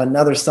 and we have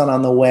another son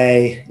on the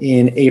way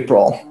in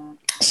April.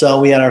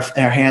 So we had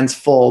our hands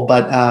full.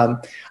 But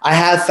I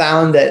have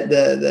found that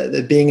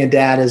the being a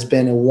dad has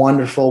been a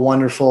wonderful,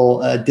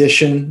 wonderful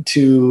addition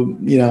to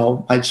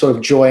my sort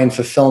of joy and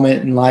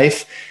fulfillment in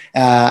life.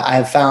 I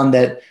have found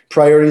that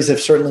priorities have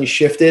certainly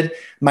shifted.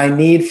 My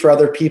need for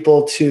other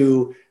people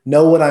to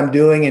know what I'm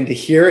doing and to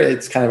hear it.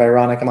 It's kind of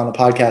ironic I'm on a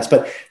podcast,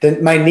 but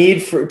my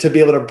need to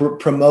be able to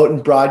promote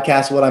and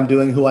broadcast what I'm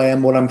doing, who I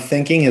am, what I'm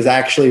thinking has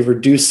actually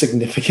reduced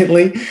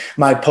significantly.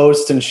 My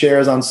posts and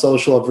shares on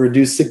social have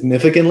reduced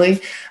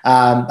significantly.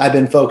 I've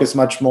been focused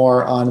much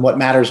more on what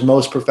matters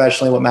most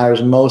professionally, what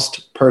matters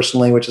most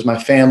personally, which is my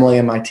family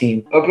and my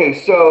team. Okay,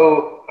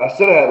 so I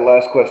said I had a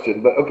last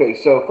question, but okay,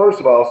 so first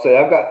of all, I'll say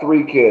I've got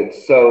 3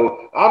 kids,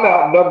 so I'm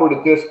outnumbered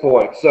at this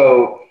point.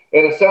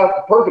 And it sounds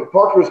perfect.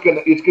 Parker's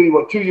it's gonna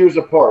be 2 years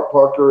apart.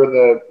 Parker and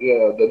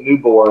the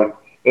newborn,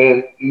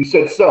 and you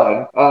said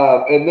son.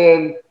 And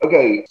then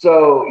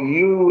so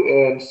you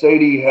and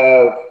Sadie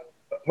have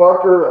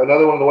Parker,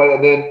 another one on the way,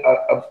 and then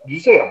did you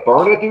say a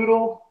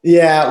Bernedoodle?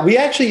 Yeah, we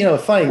actually,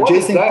 funny. What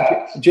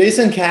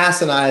Jason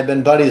Cass and I have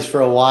been buddies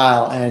for a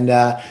while, and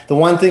the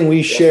one thing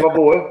we share. My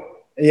boy.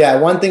 Yeah,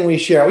 one thing we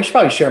share. We should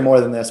probably share more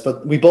than this,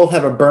 but we both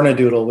have a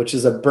Bernedoodle, which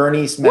is a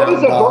Bernese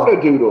Mountain Dog. What is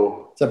a Bernedoodle?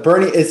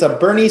 It's a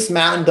Bernese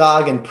Mountain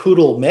Dog and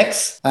Poodle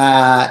mix.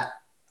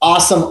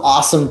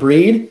 Awesome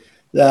breed.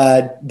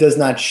 Does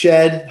not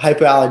shed,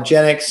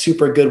 hypoallergenic,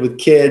 super good with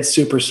kids,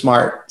 super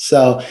smart.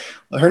 So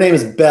her name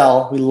is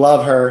Belle. We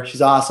love her.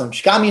 She's awesome.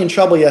 She got me in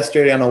trouble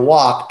yesterday on a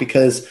walk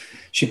because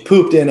she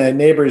pooped in a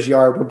neighbor's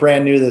yard. We're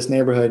brand new to this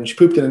neighborhood, and she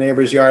pooped in a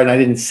neighbor's yard, and I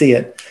didn't see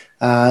it.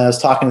 I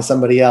was talking to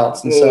somebody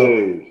else, and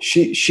so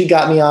she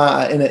got me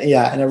on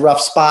in a rough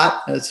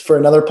spot. It's for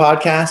another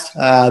podcast,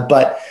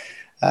 but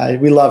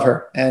We love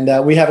her.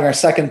 And we having our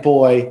second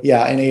boy,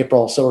 in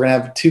April. So we're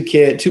going to have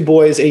two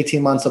boys,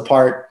 18 months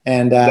apart.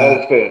 And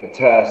that is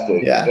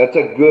fantastic. Yeah. That's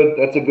a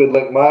good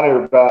link.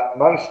 Mine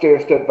are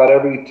stair-step about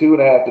every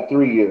 2.5 to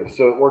 3 years.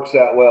 So it works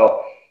out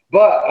well.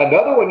 But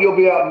another one, you'll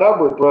be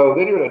outnumbered, bro.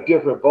 Then you're in a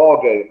different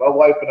ball game. My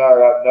wife and I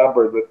are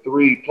outnumbered with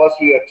 3. Plus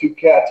we have 2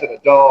 cats and a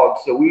dog.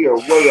 So we are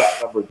way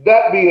outnumbered.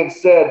 That being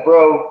said,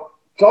 bro,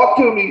 talk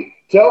to me.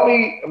 Tell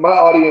me, my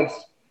audience,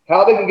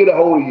 how they can get a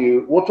hold of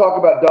you. We'll talk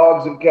about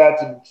dogs and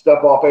cats and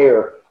stuff off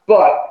air.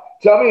 But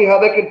tell me how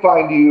they can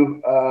find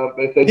you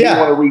if they do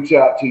want to reach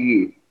out to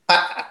you.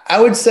 I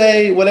would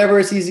say whatever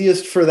is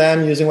easiest for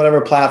them, using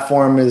whatever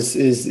platform is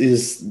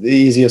the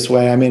easiest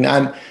way. I mean,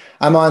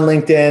 I'm on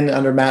LinkedIn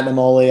under Matt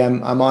Naimoli.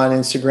 I'm on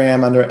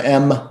Instagram under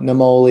M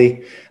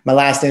Naimoli. My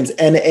last name's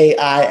Naimoli.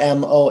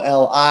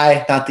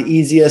 Not the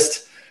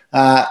easiest.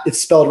 It's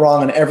spelled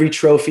wrong on every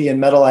trophy and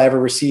medal I ever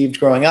received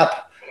growing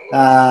up.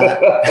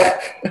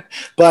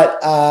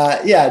 But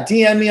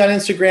DM me on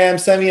Instagram,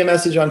 send me a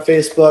message on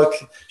Facebook,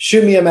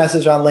 shoot me a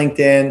message on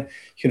LinkedIn.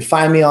 You can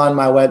find me on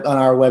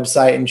our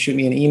website and shoot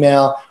me an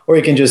email, or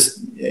you can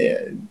just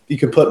you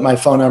can put my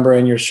phone number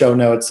in your show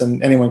notes,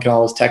 and anyone can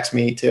always text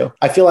me too.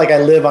 I feel like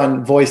I live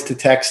on voice to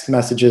text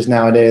messages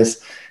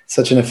nowadays. It's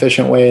such an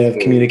efficient way of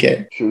communicate.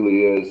 It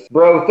truly is.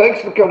 Bro,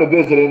 thanks for coming to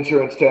visit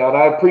Insurance Town.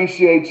 I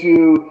appreciate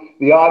you.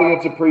 The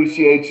audience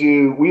appreciates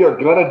you. We are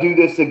going to do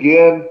this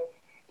again.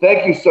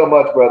 Thank you so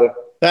much, brother.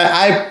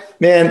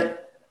 Man,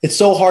 it's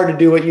so hard to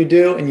do what you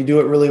do, and you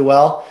do it really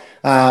well.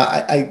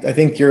 I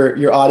think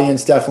your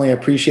audience definitely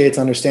appreciates,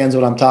 understands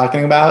what I'm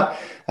talking about.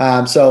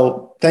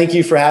 So thank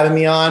you for having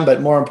me on,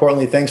 but more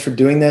importantly, thanks for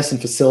doing this and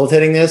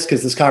facilitating this,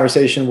 because this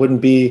conversation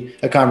wouldn't be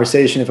a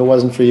conversation if it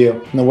wasn't for you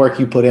and the work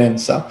you put in.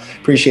 So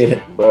appreciate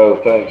it.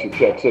 Bro, thanks. Your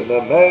check's in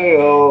the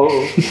mail.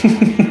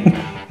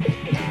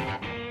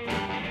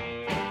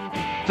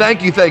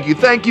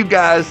 Thank you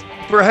guys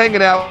for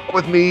hanging out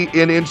with me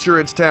in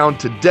Insurance Town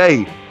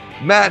today.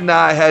 Matt and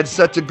I had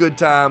such a good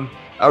time.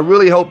 I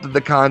really hope that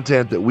the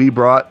content that we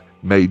brought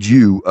made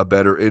you a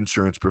better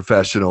insurance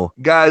professional.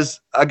 Guys,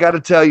 I got to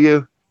tell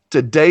you,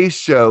 today's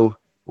show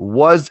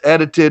was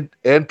edited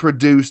and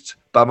produced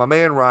by my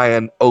man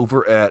Ryan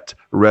over at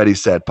Ready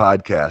Set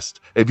Podcast.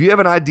 If you have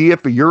an idea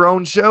for your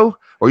own show,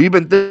 or you've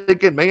been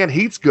thinking, man,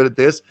 Heath's good at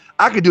this,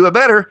 I could do it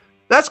better,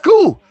 that's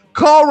cool.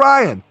 Call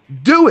Ryan.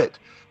 Do it.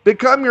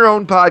 Become your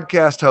own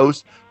podcast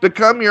host.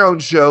 Become your own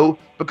show.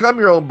 Become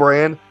your own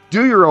brand.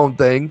 Do your own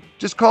thing.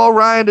 Just call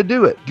Ryan to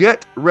do it.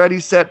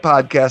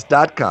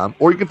 GetReadySetPodcast.com,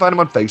 or you can find him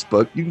on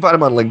Facebook. You can find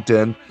him on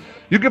LinkedIn.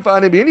 You can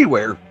find him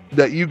anywhere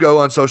that you go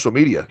on social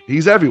media.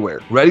 He's everywhere.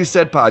 Ready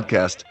Set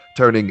Podcast,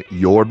 turning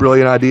your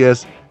brilliant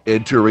ideas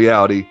into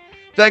reality.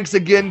 Thanks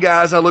again,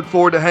 guys. I look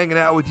forward to hanging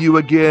out with you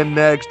again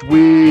next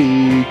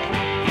week.